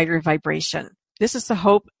maintaining a higher vibration. This is the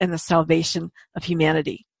hope and the salvation of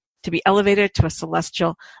humanity, to be elevated to a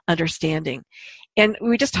celestial understanding. And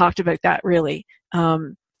we just talked about that, really.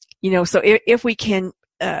 So if we can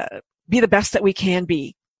be the best that we can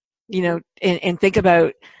be, and think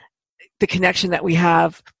about the connection that we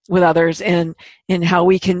have with others, and how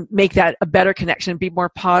we can make that a better connection, be more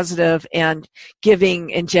positive and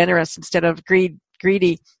giving and generous instead of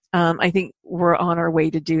greedy. I think we're on our way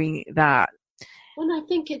to doing that. And I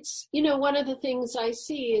think it's, one of the things I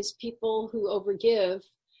see is people who overgive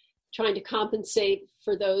trying to compensate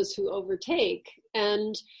for those who overtake.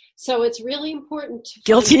 And so it's really important to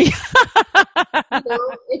guilty.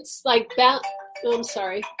 It's like that. Oh, I'm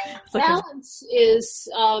sorry. Balance is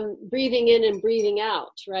breathing in and breathing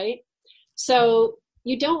out, right? So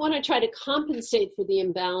you don't want to try to compensate for the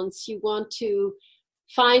imbalance. You want to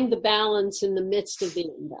find the balance in the midst of the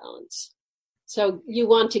imbalance. So you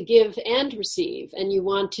want to give and receive, and you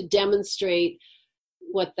want to demonstrate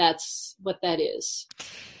what that is.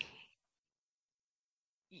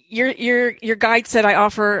 Your guide said, I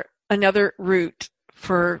offer another route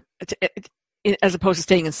as opposed to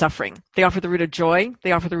staying in suffering. They offer the route of joy.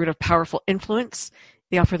 They offer the route of powerful influence.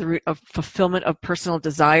 They offer the route of fulfillment of personal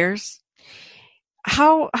desires.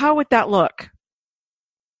 How would that look?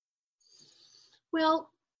 Well,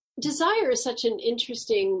 desire is such an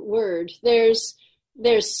interesting word. There's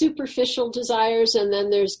superficial desires, and then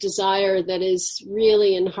there's desire that is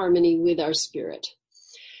really in harmony with our spirit.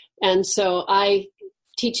 And so I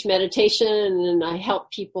teach meditation, and I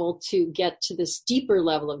help people to get to this deeper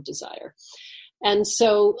level of desire. And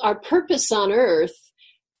so our purpose on earth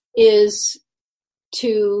is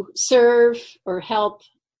to serve or help,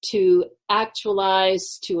 to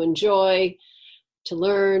actualize, to enjoy, to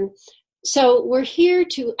learn. So we're here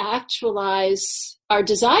to actualize our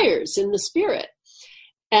desires in the spirit.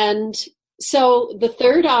 And so the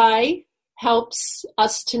third eye helps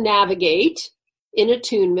us to navigate in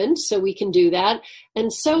attunement, so we can do that.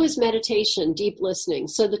 And so is meditation, deep listening.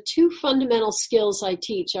 So the two fundamental skills I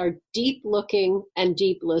teach are deep looking and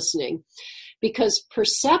deep listening, because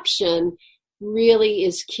perception really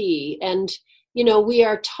is key. And, we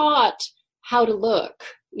are taught how to look.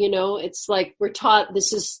 It's like we're taught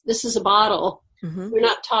this is a bottle. Mm-hmm. We're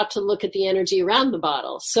not taught to look at the energy around the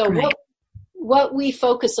bottle. So right. What we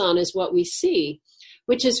focus on is what we see,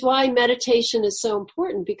 which is why meditation is so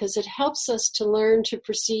important, because it helps us to learn to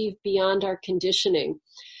perceive beyond our conditioning.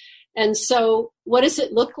 And so what does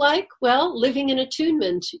it look like? Well, living in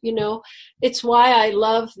attunement. It's why I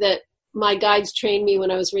love that my guides trained me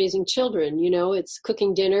when I was raising children. It's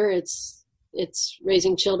cooking dinner, it's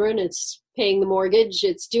raising children, it's paying the mortgage,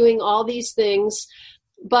 it's doing all these things,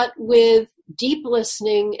 but with deep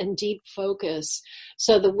listening and deep focus.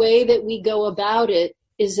 So the way that we go about it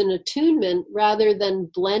is an attunement rather than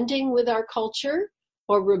blending with our culture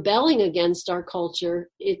or rebelling against our culture.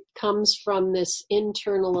 It comes from this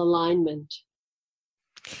internal alignment.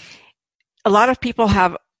 A lot of people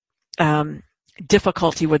have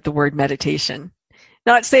difficulty with the word meditation.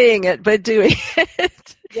 Not saying it, but doing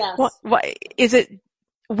it. Yes.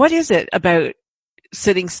 What is it about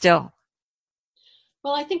sitting still?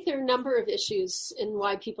 Well, I think there are a number of issues in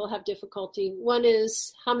why people have difficulty. One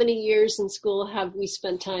is, how many years in school have we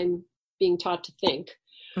spent time being taught to think?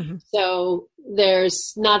 Mm-hmm. So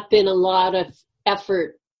there's not been a lot of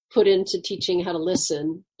effort put into teaching how to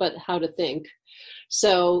listen, but how to think.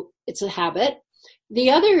 So it's a habit. The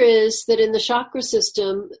other is that in the chakra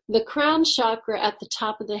system, the crown chakra at the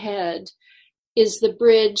top of the head is the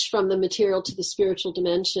bridge from the material to the spiritual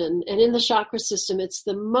dimension. And in the chakra system, it's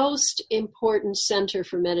the most important center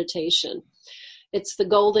for meditation. It's the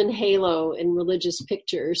golden halo in religious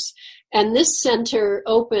pictures. And this center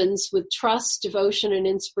opens with trust, devotion, and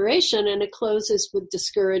inspiration, and it closes with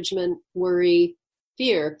discouragement, worry,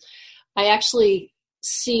 fear. I actually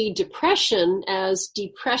see depression as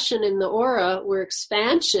depression in the aura, where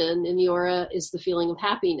expansion in the aura is the feeling of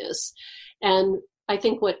happiness. And I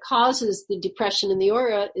think what causes the depression in the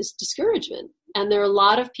aura is discouragement. And there are a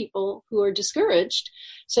lot of people who are discouraged,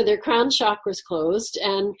 so their crown chakra is closed.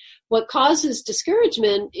 And what causes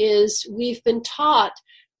discouragement is we've been taught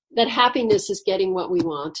that happiness is getting what we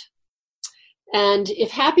want. And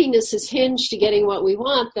if happiness is hinged to getting what we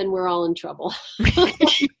want, then we're all in trouble.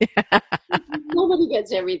 Yeah. Nobody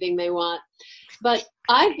gets everything they want. But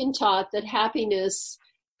I've been taught that happiness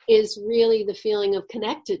is really the feeling of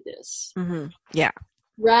connectedness. Mm-hmm. Yeah.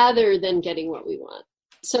 Rather than getting what we want.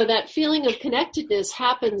 So that feeling of connectedness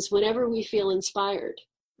happens whenever we feel inspired.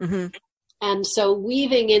 Mm-hmm. And so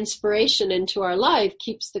weaving inspiration into our life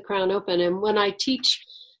keeps the crown open. And when I teach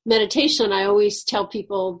meditation, I always tell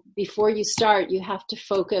people, before you start, you have to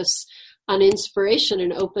focus on inspiration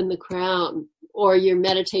and open the crown, or your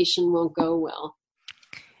meditation won't go well.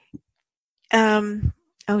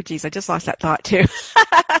 Oh geez, I just lost that thought too.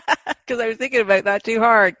 Because I was thinking about that too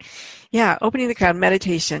hard. Yeah, opening the crown,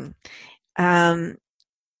 meditation. I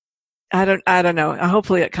don't know.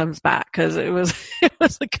 Hopefully it comes back, because it was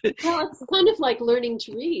a good. Well, it's kind of like learning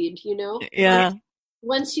to read, Yeah.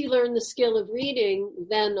 Once you learn the skill of reading,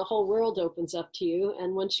 then the whole world opens up to you.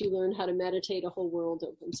 And once you learn how to meditate, a whole world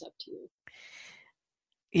opens up to you.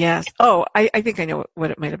 Yes. Oh, I think I know what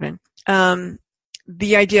it might have been.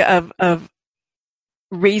 The idea of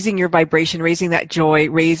raising your vibration, raising that joy,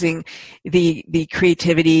 raising the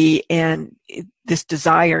creativity and this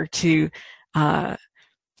desire to, to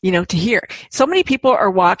hear. So many people are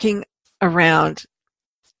walking around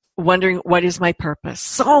wondering, what is my purpose?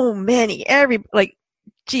 So many, everybody,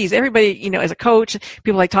 as a coach,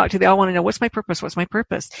 people I talk to, they all want to know, what's my purpose? What's my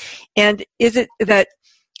purpose? And is it that,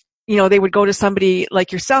 they would go to somebody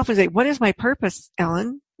like yourself and say, what is my purpose,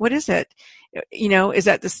 Ellen? What is it? Is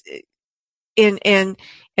that this? And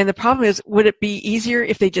the problem is, would it be easier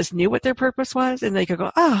if they just knew what their purpose was and they could go,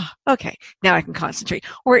 oh, okay, now I can concentrate?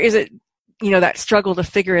 Or is it, that struggle to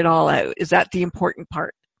figure it all out? Is that the important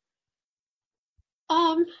part?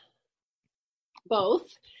 Both.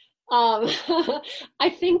 I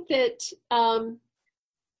think that,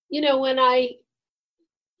 when I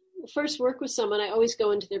first work with someone, I always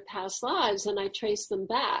go into their past lives and I trace them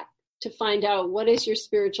back to find out, what is your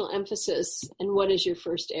spiritual emphasis and what is your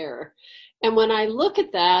first error. And when I look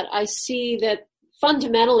at that, I see that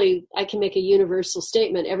fundamentally I can make a universal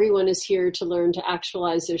statement. Everyone is here to learn to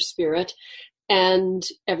actualize their spirit, and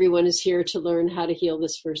everyone is here to learn how to heal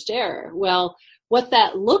this first error. Well, what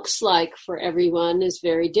that looks like for everyone is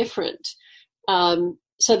very different.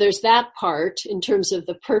 So there's that part in terms of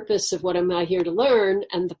the purpose of what am I here to learn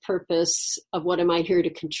and the purpose of what am I here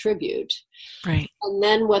to contribute. Right. And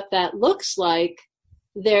then what that looks like,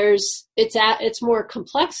 it's more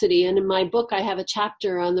complexity. And in my book, I have a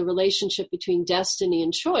chapter on the relationship between destiny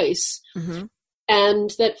and choice. Mm-hmm.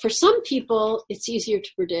 And that for some people, it's easier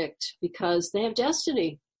to predict because they have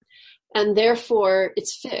destiny and therefore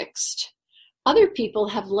it's fixed. Other people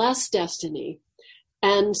have less destiny.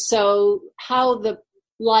 And so how the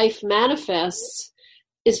life manifests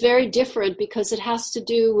is very different because it has to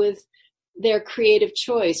do with their creative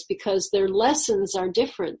choice, because their lessons are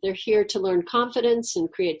different. They're here to learn confidence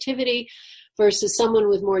and creativity, versus someone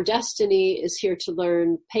with more destiny is here to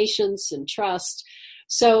learn patience and trust.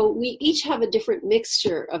 So we each have a different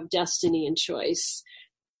mixture of destiny and choice.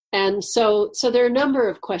 And so there are a number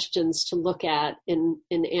of questions to look at in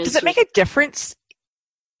answers. Does it make a difference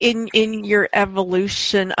in your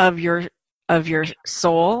evolution of of your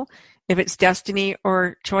soul if it's destiny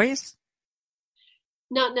or choice?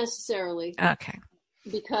 Not necessarily. Okay.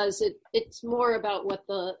 Because it's more about what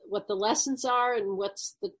the lessons are and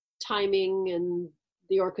what's the timing and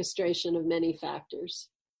the orchestration of many factors.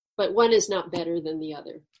 But one is not better than the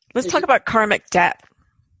other. Let's talk about karmic debt.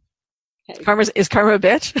 Okay. Is karma a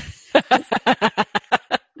bitch?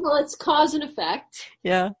 Well, it's cause and effect.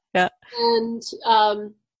 Yeah. And,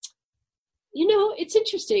 it's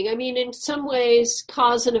interesting. I mean, in some ways,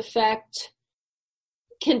 cause and effect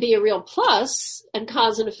can be a real plus, and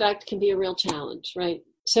cause and effect can be a real challenge, right?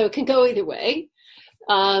 So it can go either way.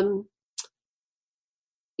 I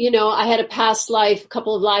had a past life a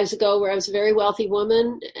couple of lives ago where I was a very wealthy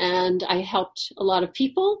woman and I helped a lot of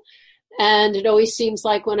people. And it always seems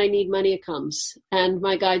like when I need money, it comes. And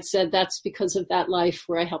my guide said that's because of that life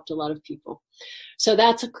where I helped a lot of people. So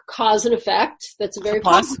that's a cause and effect. That's a very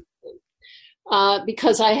positive thing.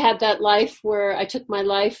 Because I had that life where I took my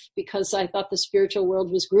life because I thought the spiritual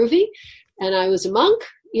world was groovy and I was a monk.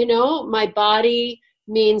 My body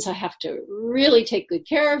means I have to really take good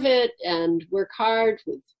care of it and work hard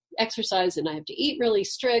with exercise, and I have to eat really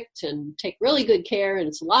strict and take really good care, and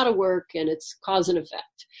it's a lot of work, and it's cause and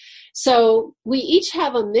effect. So we each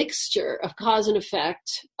have a mixture of cause and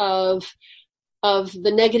effect of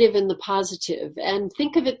the negative and the positive. And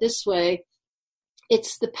think of it this way.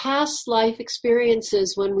 It's the past life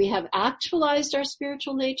experiences when we have actualized our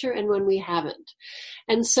spiritual nature and when we haven't.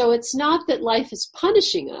 And so it's not that life is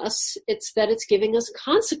punishing us, it's that it's giving us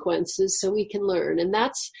consequences so we can learn. And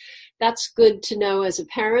that's good to know as a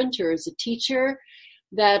parent or as a teacher,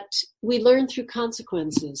 that we learn through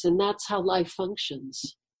consequences, and that's how life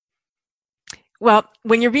functions. Well,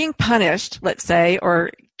 when you're being punished, let's say,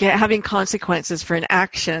 or having consequences for an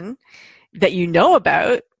action that you know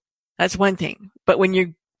about, that's one thing. But when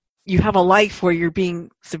you have a life where you're being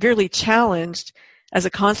severely challenged as a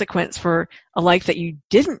consequence for a life that you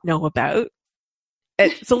didn't know about,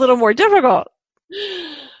 it's a little more difficult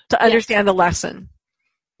to understand the lesson.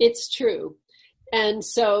 It's true. And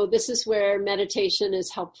so this is where meditation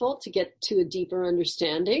is helpful to get to a deeper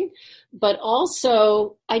understanding. But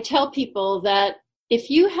also, I tell people that if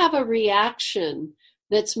you have a reaction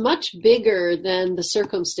that's much bigger than the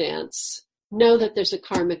circumstance, know that there's a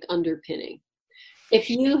karmic underpinning. If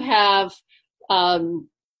you have, a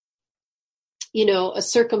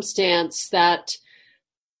circumstance that,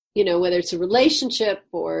 whether it's a relationship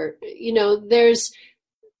or, there's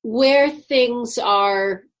where things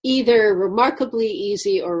are either remarkably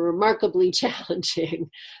easy or remarkably challenging,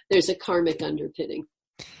 there's a karmic underpinning.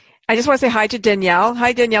 I just want to say hi to Danielle.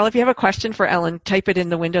 Hi, Danielle. If you have a question for Ellen, type it in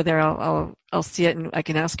the window there. I'll see it and I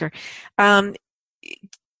can ask her.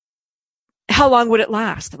 How long would it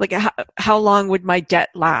last? Like, how long would my debt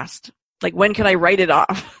last? Like, when can I write it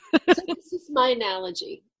off? So this is my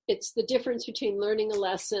analogy. It's the difference between learning a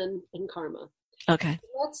lesson and karma. Okay.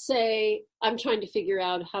 Let's say I'm trying to figure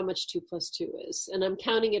out how much 2 + 2 is, and I'm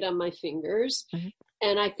counting it on my fingers. Mm-hmm.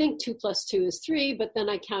 And I think 2 + 2 is 3, but then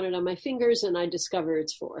I count it on my fingers and I discover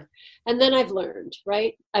it's 4. And then I've learned,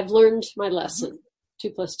 right? I've learned my lesson. Mm-hmm.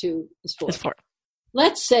 2 + 2 is 4. It's 4.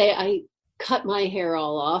 Let's say I cut my hair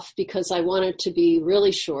all off because I want it to be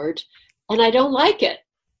really short and I don't like it.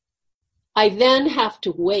 I then have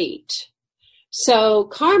to wait. So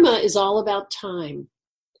karma is all about time.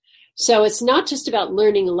 So it's not just about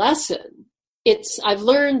learning a lesson. I've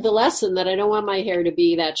learned the lesson that I don't want my hair to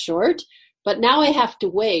be that short, but now I have to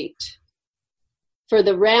wait for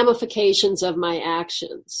the ramifications of my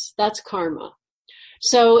actions. That's karma.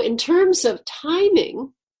 So in terms of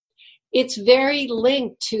timing, it's very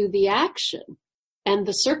linked to the action and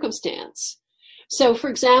the circumstance. So for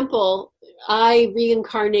example, I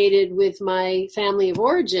reincarnated with my family of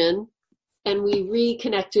origin and we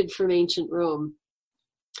reconnected from ancient Rome.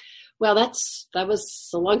 Well, that was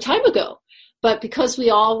a long time ago. But because we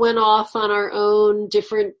all went off on our own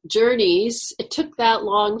different journeys, it took that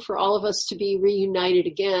long for all of us to be reunited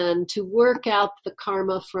again, to work out the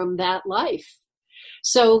karma from that life.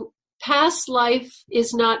 So past life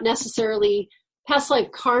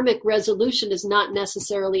karmic resolution is not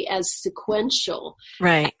necessarily as sequential.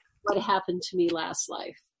 Right. As what happened to me last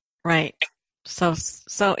life. Right. So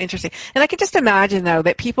interesting. And I can just imagine, though,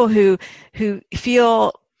 that people who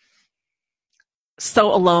feel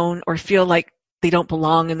so alone or feel like they don't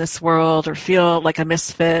belong in this world or feel like a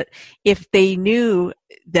misfit, if they knew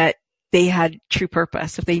that they had true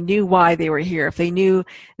purpose, if they knew why they were here, if they knew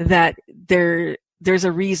that there's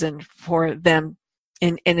a reason for them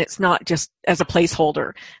and it's not just as a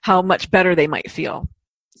placeholder, how much better they might feel.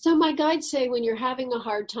 So my guides say when you're having a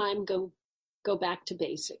hard time, go back to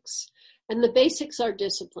basics. And the basics are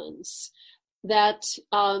disciplines. that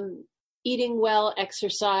eating well,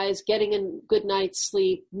 exercise, getting a good night's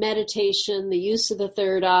sleep, meditation, the use of the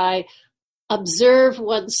third eye, observe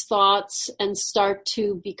one's thoughts and start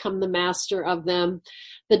to become the master of them,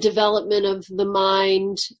 the development of the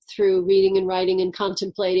mind through reading and writing and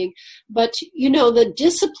contemplating. But, the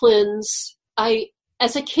disciplines,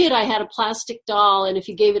 as a kid, I had a plastic doll, and if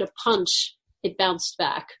you gave it a punch, it bounced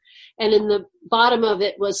back. And in the bottom of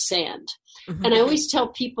it was sand. Mm-hmm. And I always tell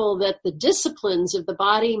people that the disciplines of the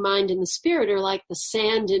body, mind, and the spirit are like the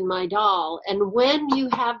sand in my doll. And when you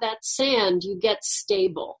have that sand, you get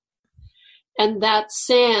stable. And that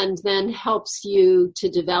sand then helps you to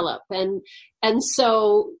develop. And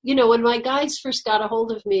so, when my guides first got a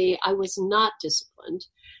hold of me, I was not disciplined.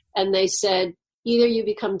 And they said, either you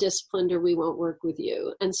become disciplined or we won't work with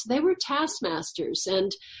you. And so they were taskmasters.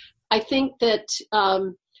 And I think that,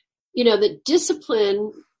 the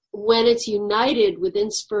discipline, when it's united with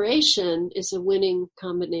inspiration, is a winning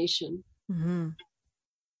combination. Mm-hmm.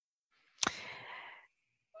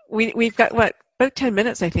 We've got, about 10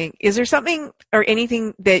 minutes, I think. Is there something or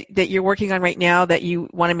anything that you're working on right now that you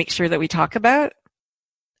want to make sure that we talk about?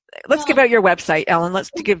 Let's give out your website, Ellen. Let's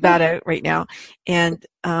give that out right now. And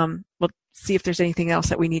we'll see if there's anything else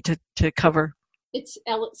that we need to cover. It's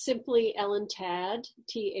simply EllenTadd,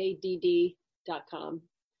 TADD.com.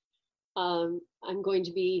 I'm going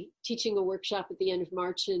to be teaching a workshop at the end of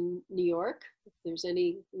March in New York. If there's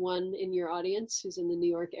anyone in your audience who's in the New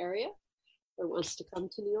York area or wants to come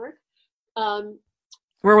to New York.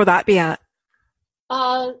 Where will that be at?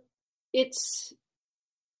 I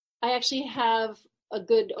actually have a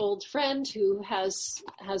good old friend who has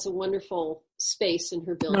a wonderful space in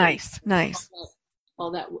her building. Nice.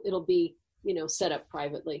 All that it'll be, set up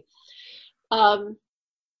privately. Well,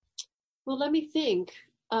 let me think.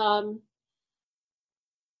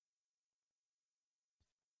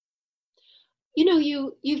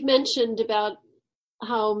 You've mentioned about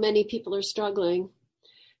how many people are struggling,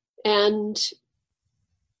 and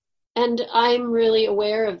I'm really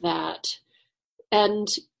aware of that. And,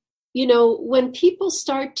 when people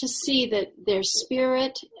start to see that they're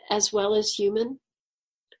spirit as well as human,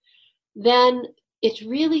 then it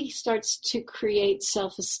really starts to create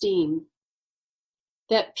self-esteem,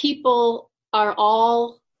 that people are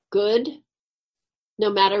all good, no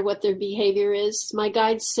matter what their behavior is. My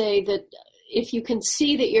guides say that if you can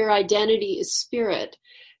see that your identity is spirit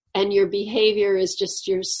and your behavior is just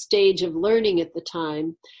your stage of learning at the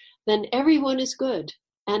time, then everyone is good.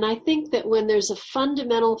 And I think that when there's a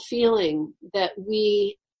fundamental feeling that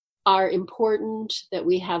we are important, that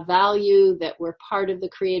we have value, that we're part of the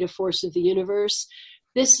creative force of the universe,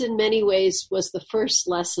 this in many ways was the first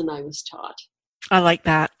lesson I was taught. I like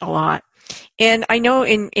that a lot. And I know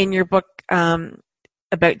in your book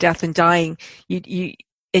about death and dying, you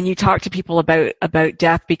talk to people about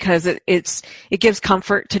death because it gives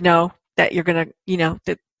comfort to know that you're gonna,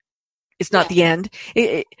 that it's not the end.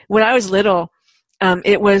 When I was little,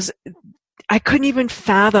 I couldn't even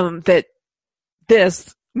fathom that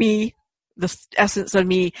the essence of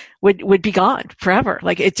me would be gone forever.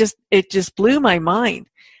 Like it just blew my mind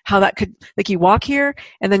how that could, like, you walk here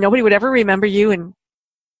and then nobody would ever remember you in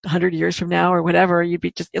 100 years from now or whatever. You'd be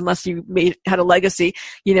just, unless you had a legacy,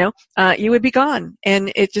 you would be gone.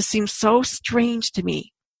 And it just seems so strange to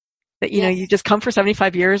me that, you just come for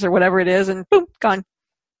 75 years or whatever it is and boom, gone.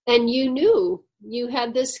 And you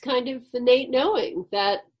had this kind of innate knowing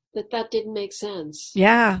that didn't make sense.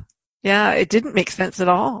 Yeah, it didn't make sense at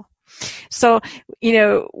all. So,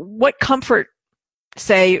 what comfort,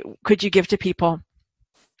 say, could you give to people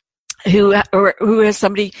who has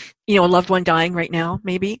somebody, a loved one dying right now,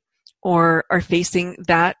 maybe, or are facing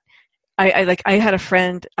that? I had a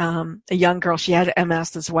friend, a young girl, she had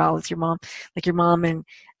MS as well as your mom, and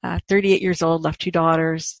 38 years old, left 2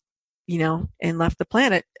 daughters, and left the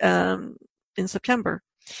planet in September.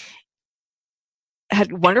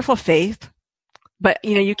 Had wonderful faith, but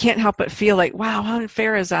you can't help but feel like, wow, how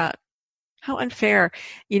unfair is that? How unfair,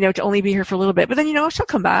 to only be here for a little bit. But then she'll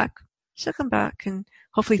come back. She'll come back, and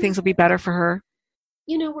hopefully things will be better for her.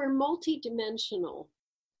 We're multidimensional,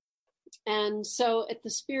 and so at the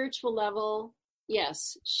spiritual level,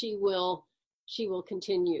 yes, she will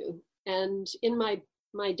continue. And in my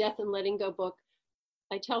Death and Letting Go book,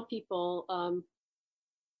 I tell people,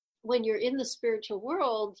 when you're in the spiritual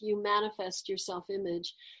world, you manifest your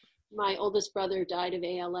self-image. My oldest brother died of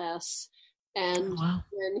ALS, and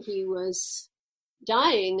when he was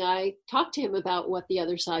dying, I talked to him about what the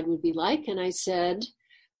other side would be like, and I said,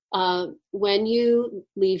 when you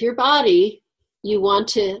leave your body, you want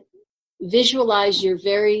to visualize your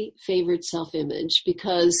very favorite self-image,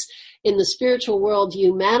 because in the spiritual world,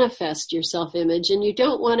 you manifest your self-image, and you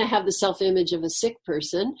don't want to have the self-image of a sick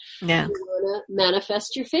person. Yeah. You want to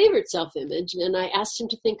manifest your favorite self-image. And I asked him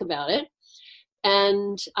to think about it.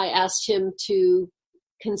 And I asked him to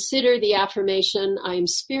consider the affirmation, I am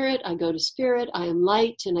spirit, I go to spirit, I am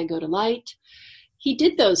light, and I go to light. He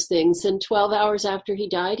did those things, and 12 hours after he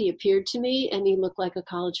died, he appeared to me, and he looked like a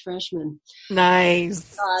college freshman.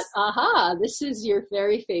 Nice. I thought, aha, this is your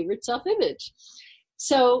very favorite self-image.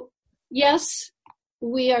 So, yes,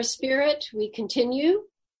 we are spirit, we continue,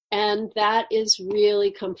 and that is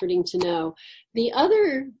really comforting to know. The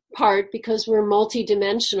other part, because we're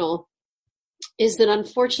multidimensional, is that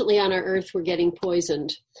unfortunately on our earth we're getting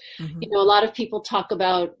poisoned. Mm-hmm. You know, a lot of people talk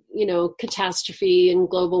about, you know, catastrophe and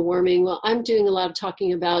global warming. Well, I'm doing a lot of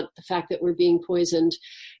talking about the fact that we're being poisoned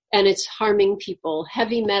and it's harming people.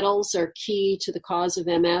 Heavy metals are key to the cause of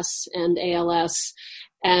MS and ALS,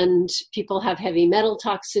 and people have heavy metal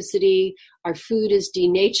toxicity. Our food is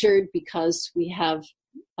denatured because we have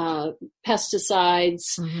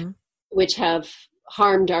pesticides, mm-hmm. which have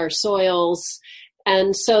harmed our soils.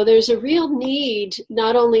 And so there's a real need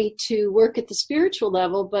not only to work at the spiritual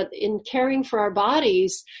level, but in caring for our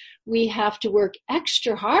bodies, we have to work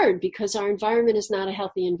extra hard because our environment is not a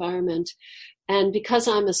healthy environment. And because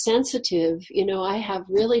I'm a sensitive, you know, I have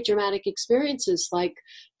really dramatic experiences like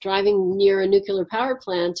driving near a nuclear power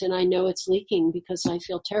plant and I know it's leaking because I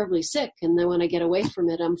feel terribly sick. And then when I get away from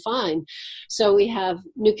it, I'm fine. So we have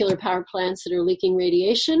nuclear power plants that are leaking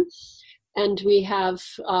radiation, and we have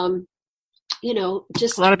you know,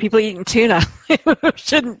 just a lot of people eating tuna.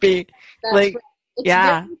 Shouldn't be. That's like, right. It's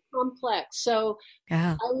yeah. very complex. So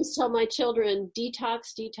yeah. I always tell my children,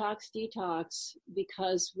 detox, detox, detox,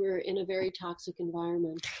 because we're in a very toxic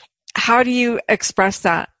environment. How do you express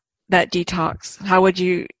that detox? How would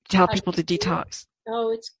you tell people to detox?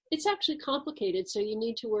 Oh, it's actually complicated. So you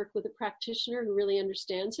need to work with a practitioner who really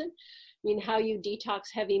understands it. I mean, how you detox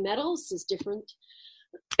heavy metals is different.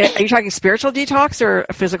 Are you talking spiritual detox or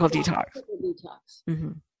a physical detox? Physical detox.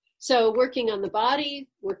 Mm-hmm. So working on the body,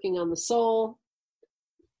 working on the soul,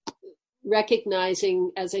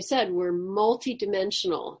 recognizing, as I said, we're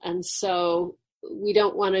multidimensional. And so we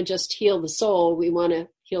don't want to just heal the soul. We want to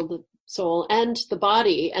heal the soul and the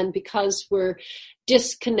body. And because we're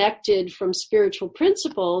disconnected from spiritual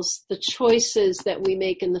principles, the choices that we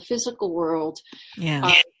make in the physical world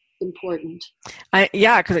are important.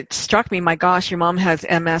 Because it struck me, my gosh, your mom has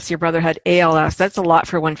MS, your brother had ALS. That's a lot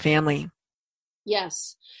for one family.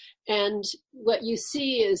 Yes. And what you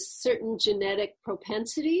see is certain genetic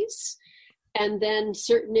propensities and then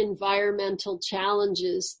certain environmental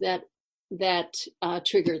challenges that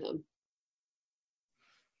trigger them.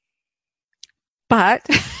 But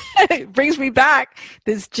it brings me back,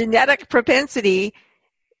 this genetic propensity,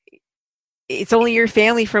 it's only your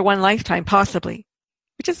family for one lifetime, possibly.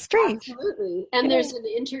 Which is strange. Absolutely. And there's an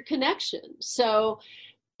interconnection. So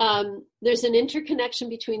there's an interconnection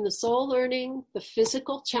between the soul learning, the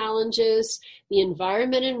physical challenges, the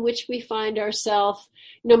environment in which we find ourselves.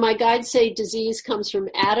 You know, my guides say disease comes from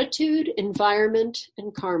attitude, environment,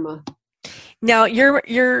 and karma. Now,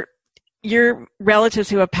 your relatives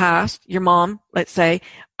who have passed, your mom, let's say,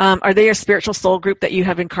 are they a spiritual soul group that you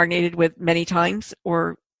have incarnated with many times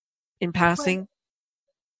or in passing?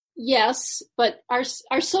 Yes, but our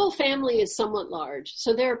soul family is somewhat large,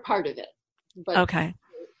 so they're a part of it. But, okay.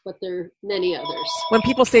 But there are many others. When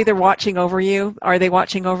people say they're watching over you, are they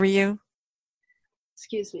watching over you?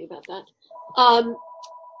 Excuse me about that.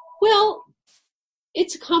 Well,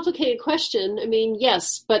 it's a complicated question. I mean,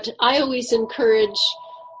 yes, but I always encourage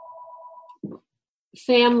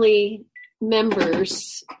family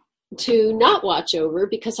members to not watch over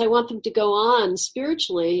because I want them to go on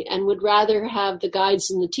spiritually and would rather have the guides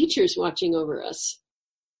and the teachers watching over us.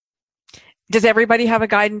 Does everybody have a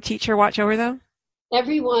guide and teacher watch over them?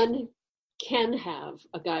 Everyone can have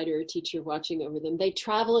a guide or a teacher watching over them. They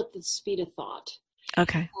travel at the speed of thought.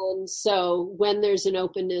 Okay. And so when there's an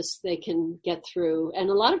openness, they can get through. And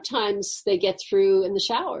a lot of times they get through in the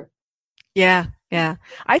shower. Yeah.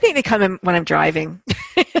 I think they come in when I'm driving.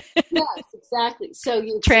 Yes, exactly. So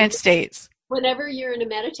you trance states. Whenever you're in a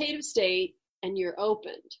meditative state and you're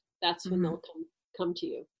opened, that's when they'll come to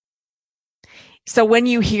you. So when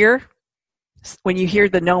you hear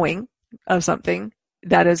the knowing of something,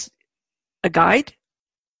 that is a guide,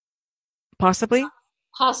 possibly?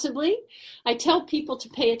 Possibly. I tell people to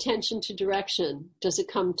pay attention to direction. Does it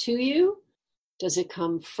come to you? Does it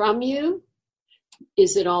come from you?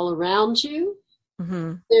 Is it all around you?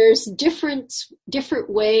 Mm-hmm. There's different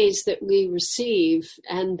ways that we receive,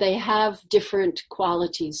 and they have different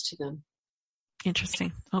qualities to them.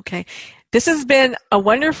 Interesting. Okay. This has been a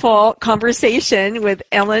wonderful conversation with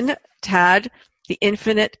Ellen Tadd, The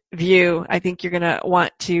Infinite View. I think you're going to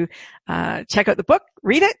want to check out the book,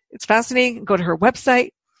 read it. It's fascinating. Go to her website,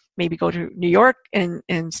 maybe go to New York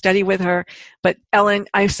and study with her. But Ellen,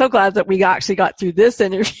 I'm so glad that we actually got through this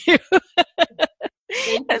interview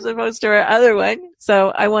as opposed to our other one.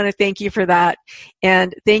 So I want to thank you for that.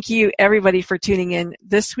 And thank you everybody for tuning in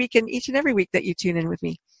this week and each and every week that you tune in with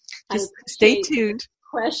me. Just stay tuned.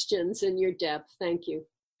 Questions in your depth. Thank you.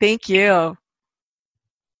 Thank you.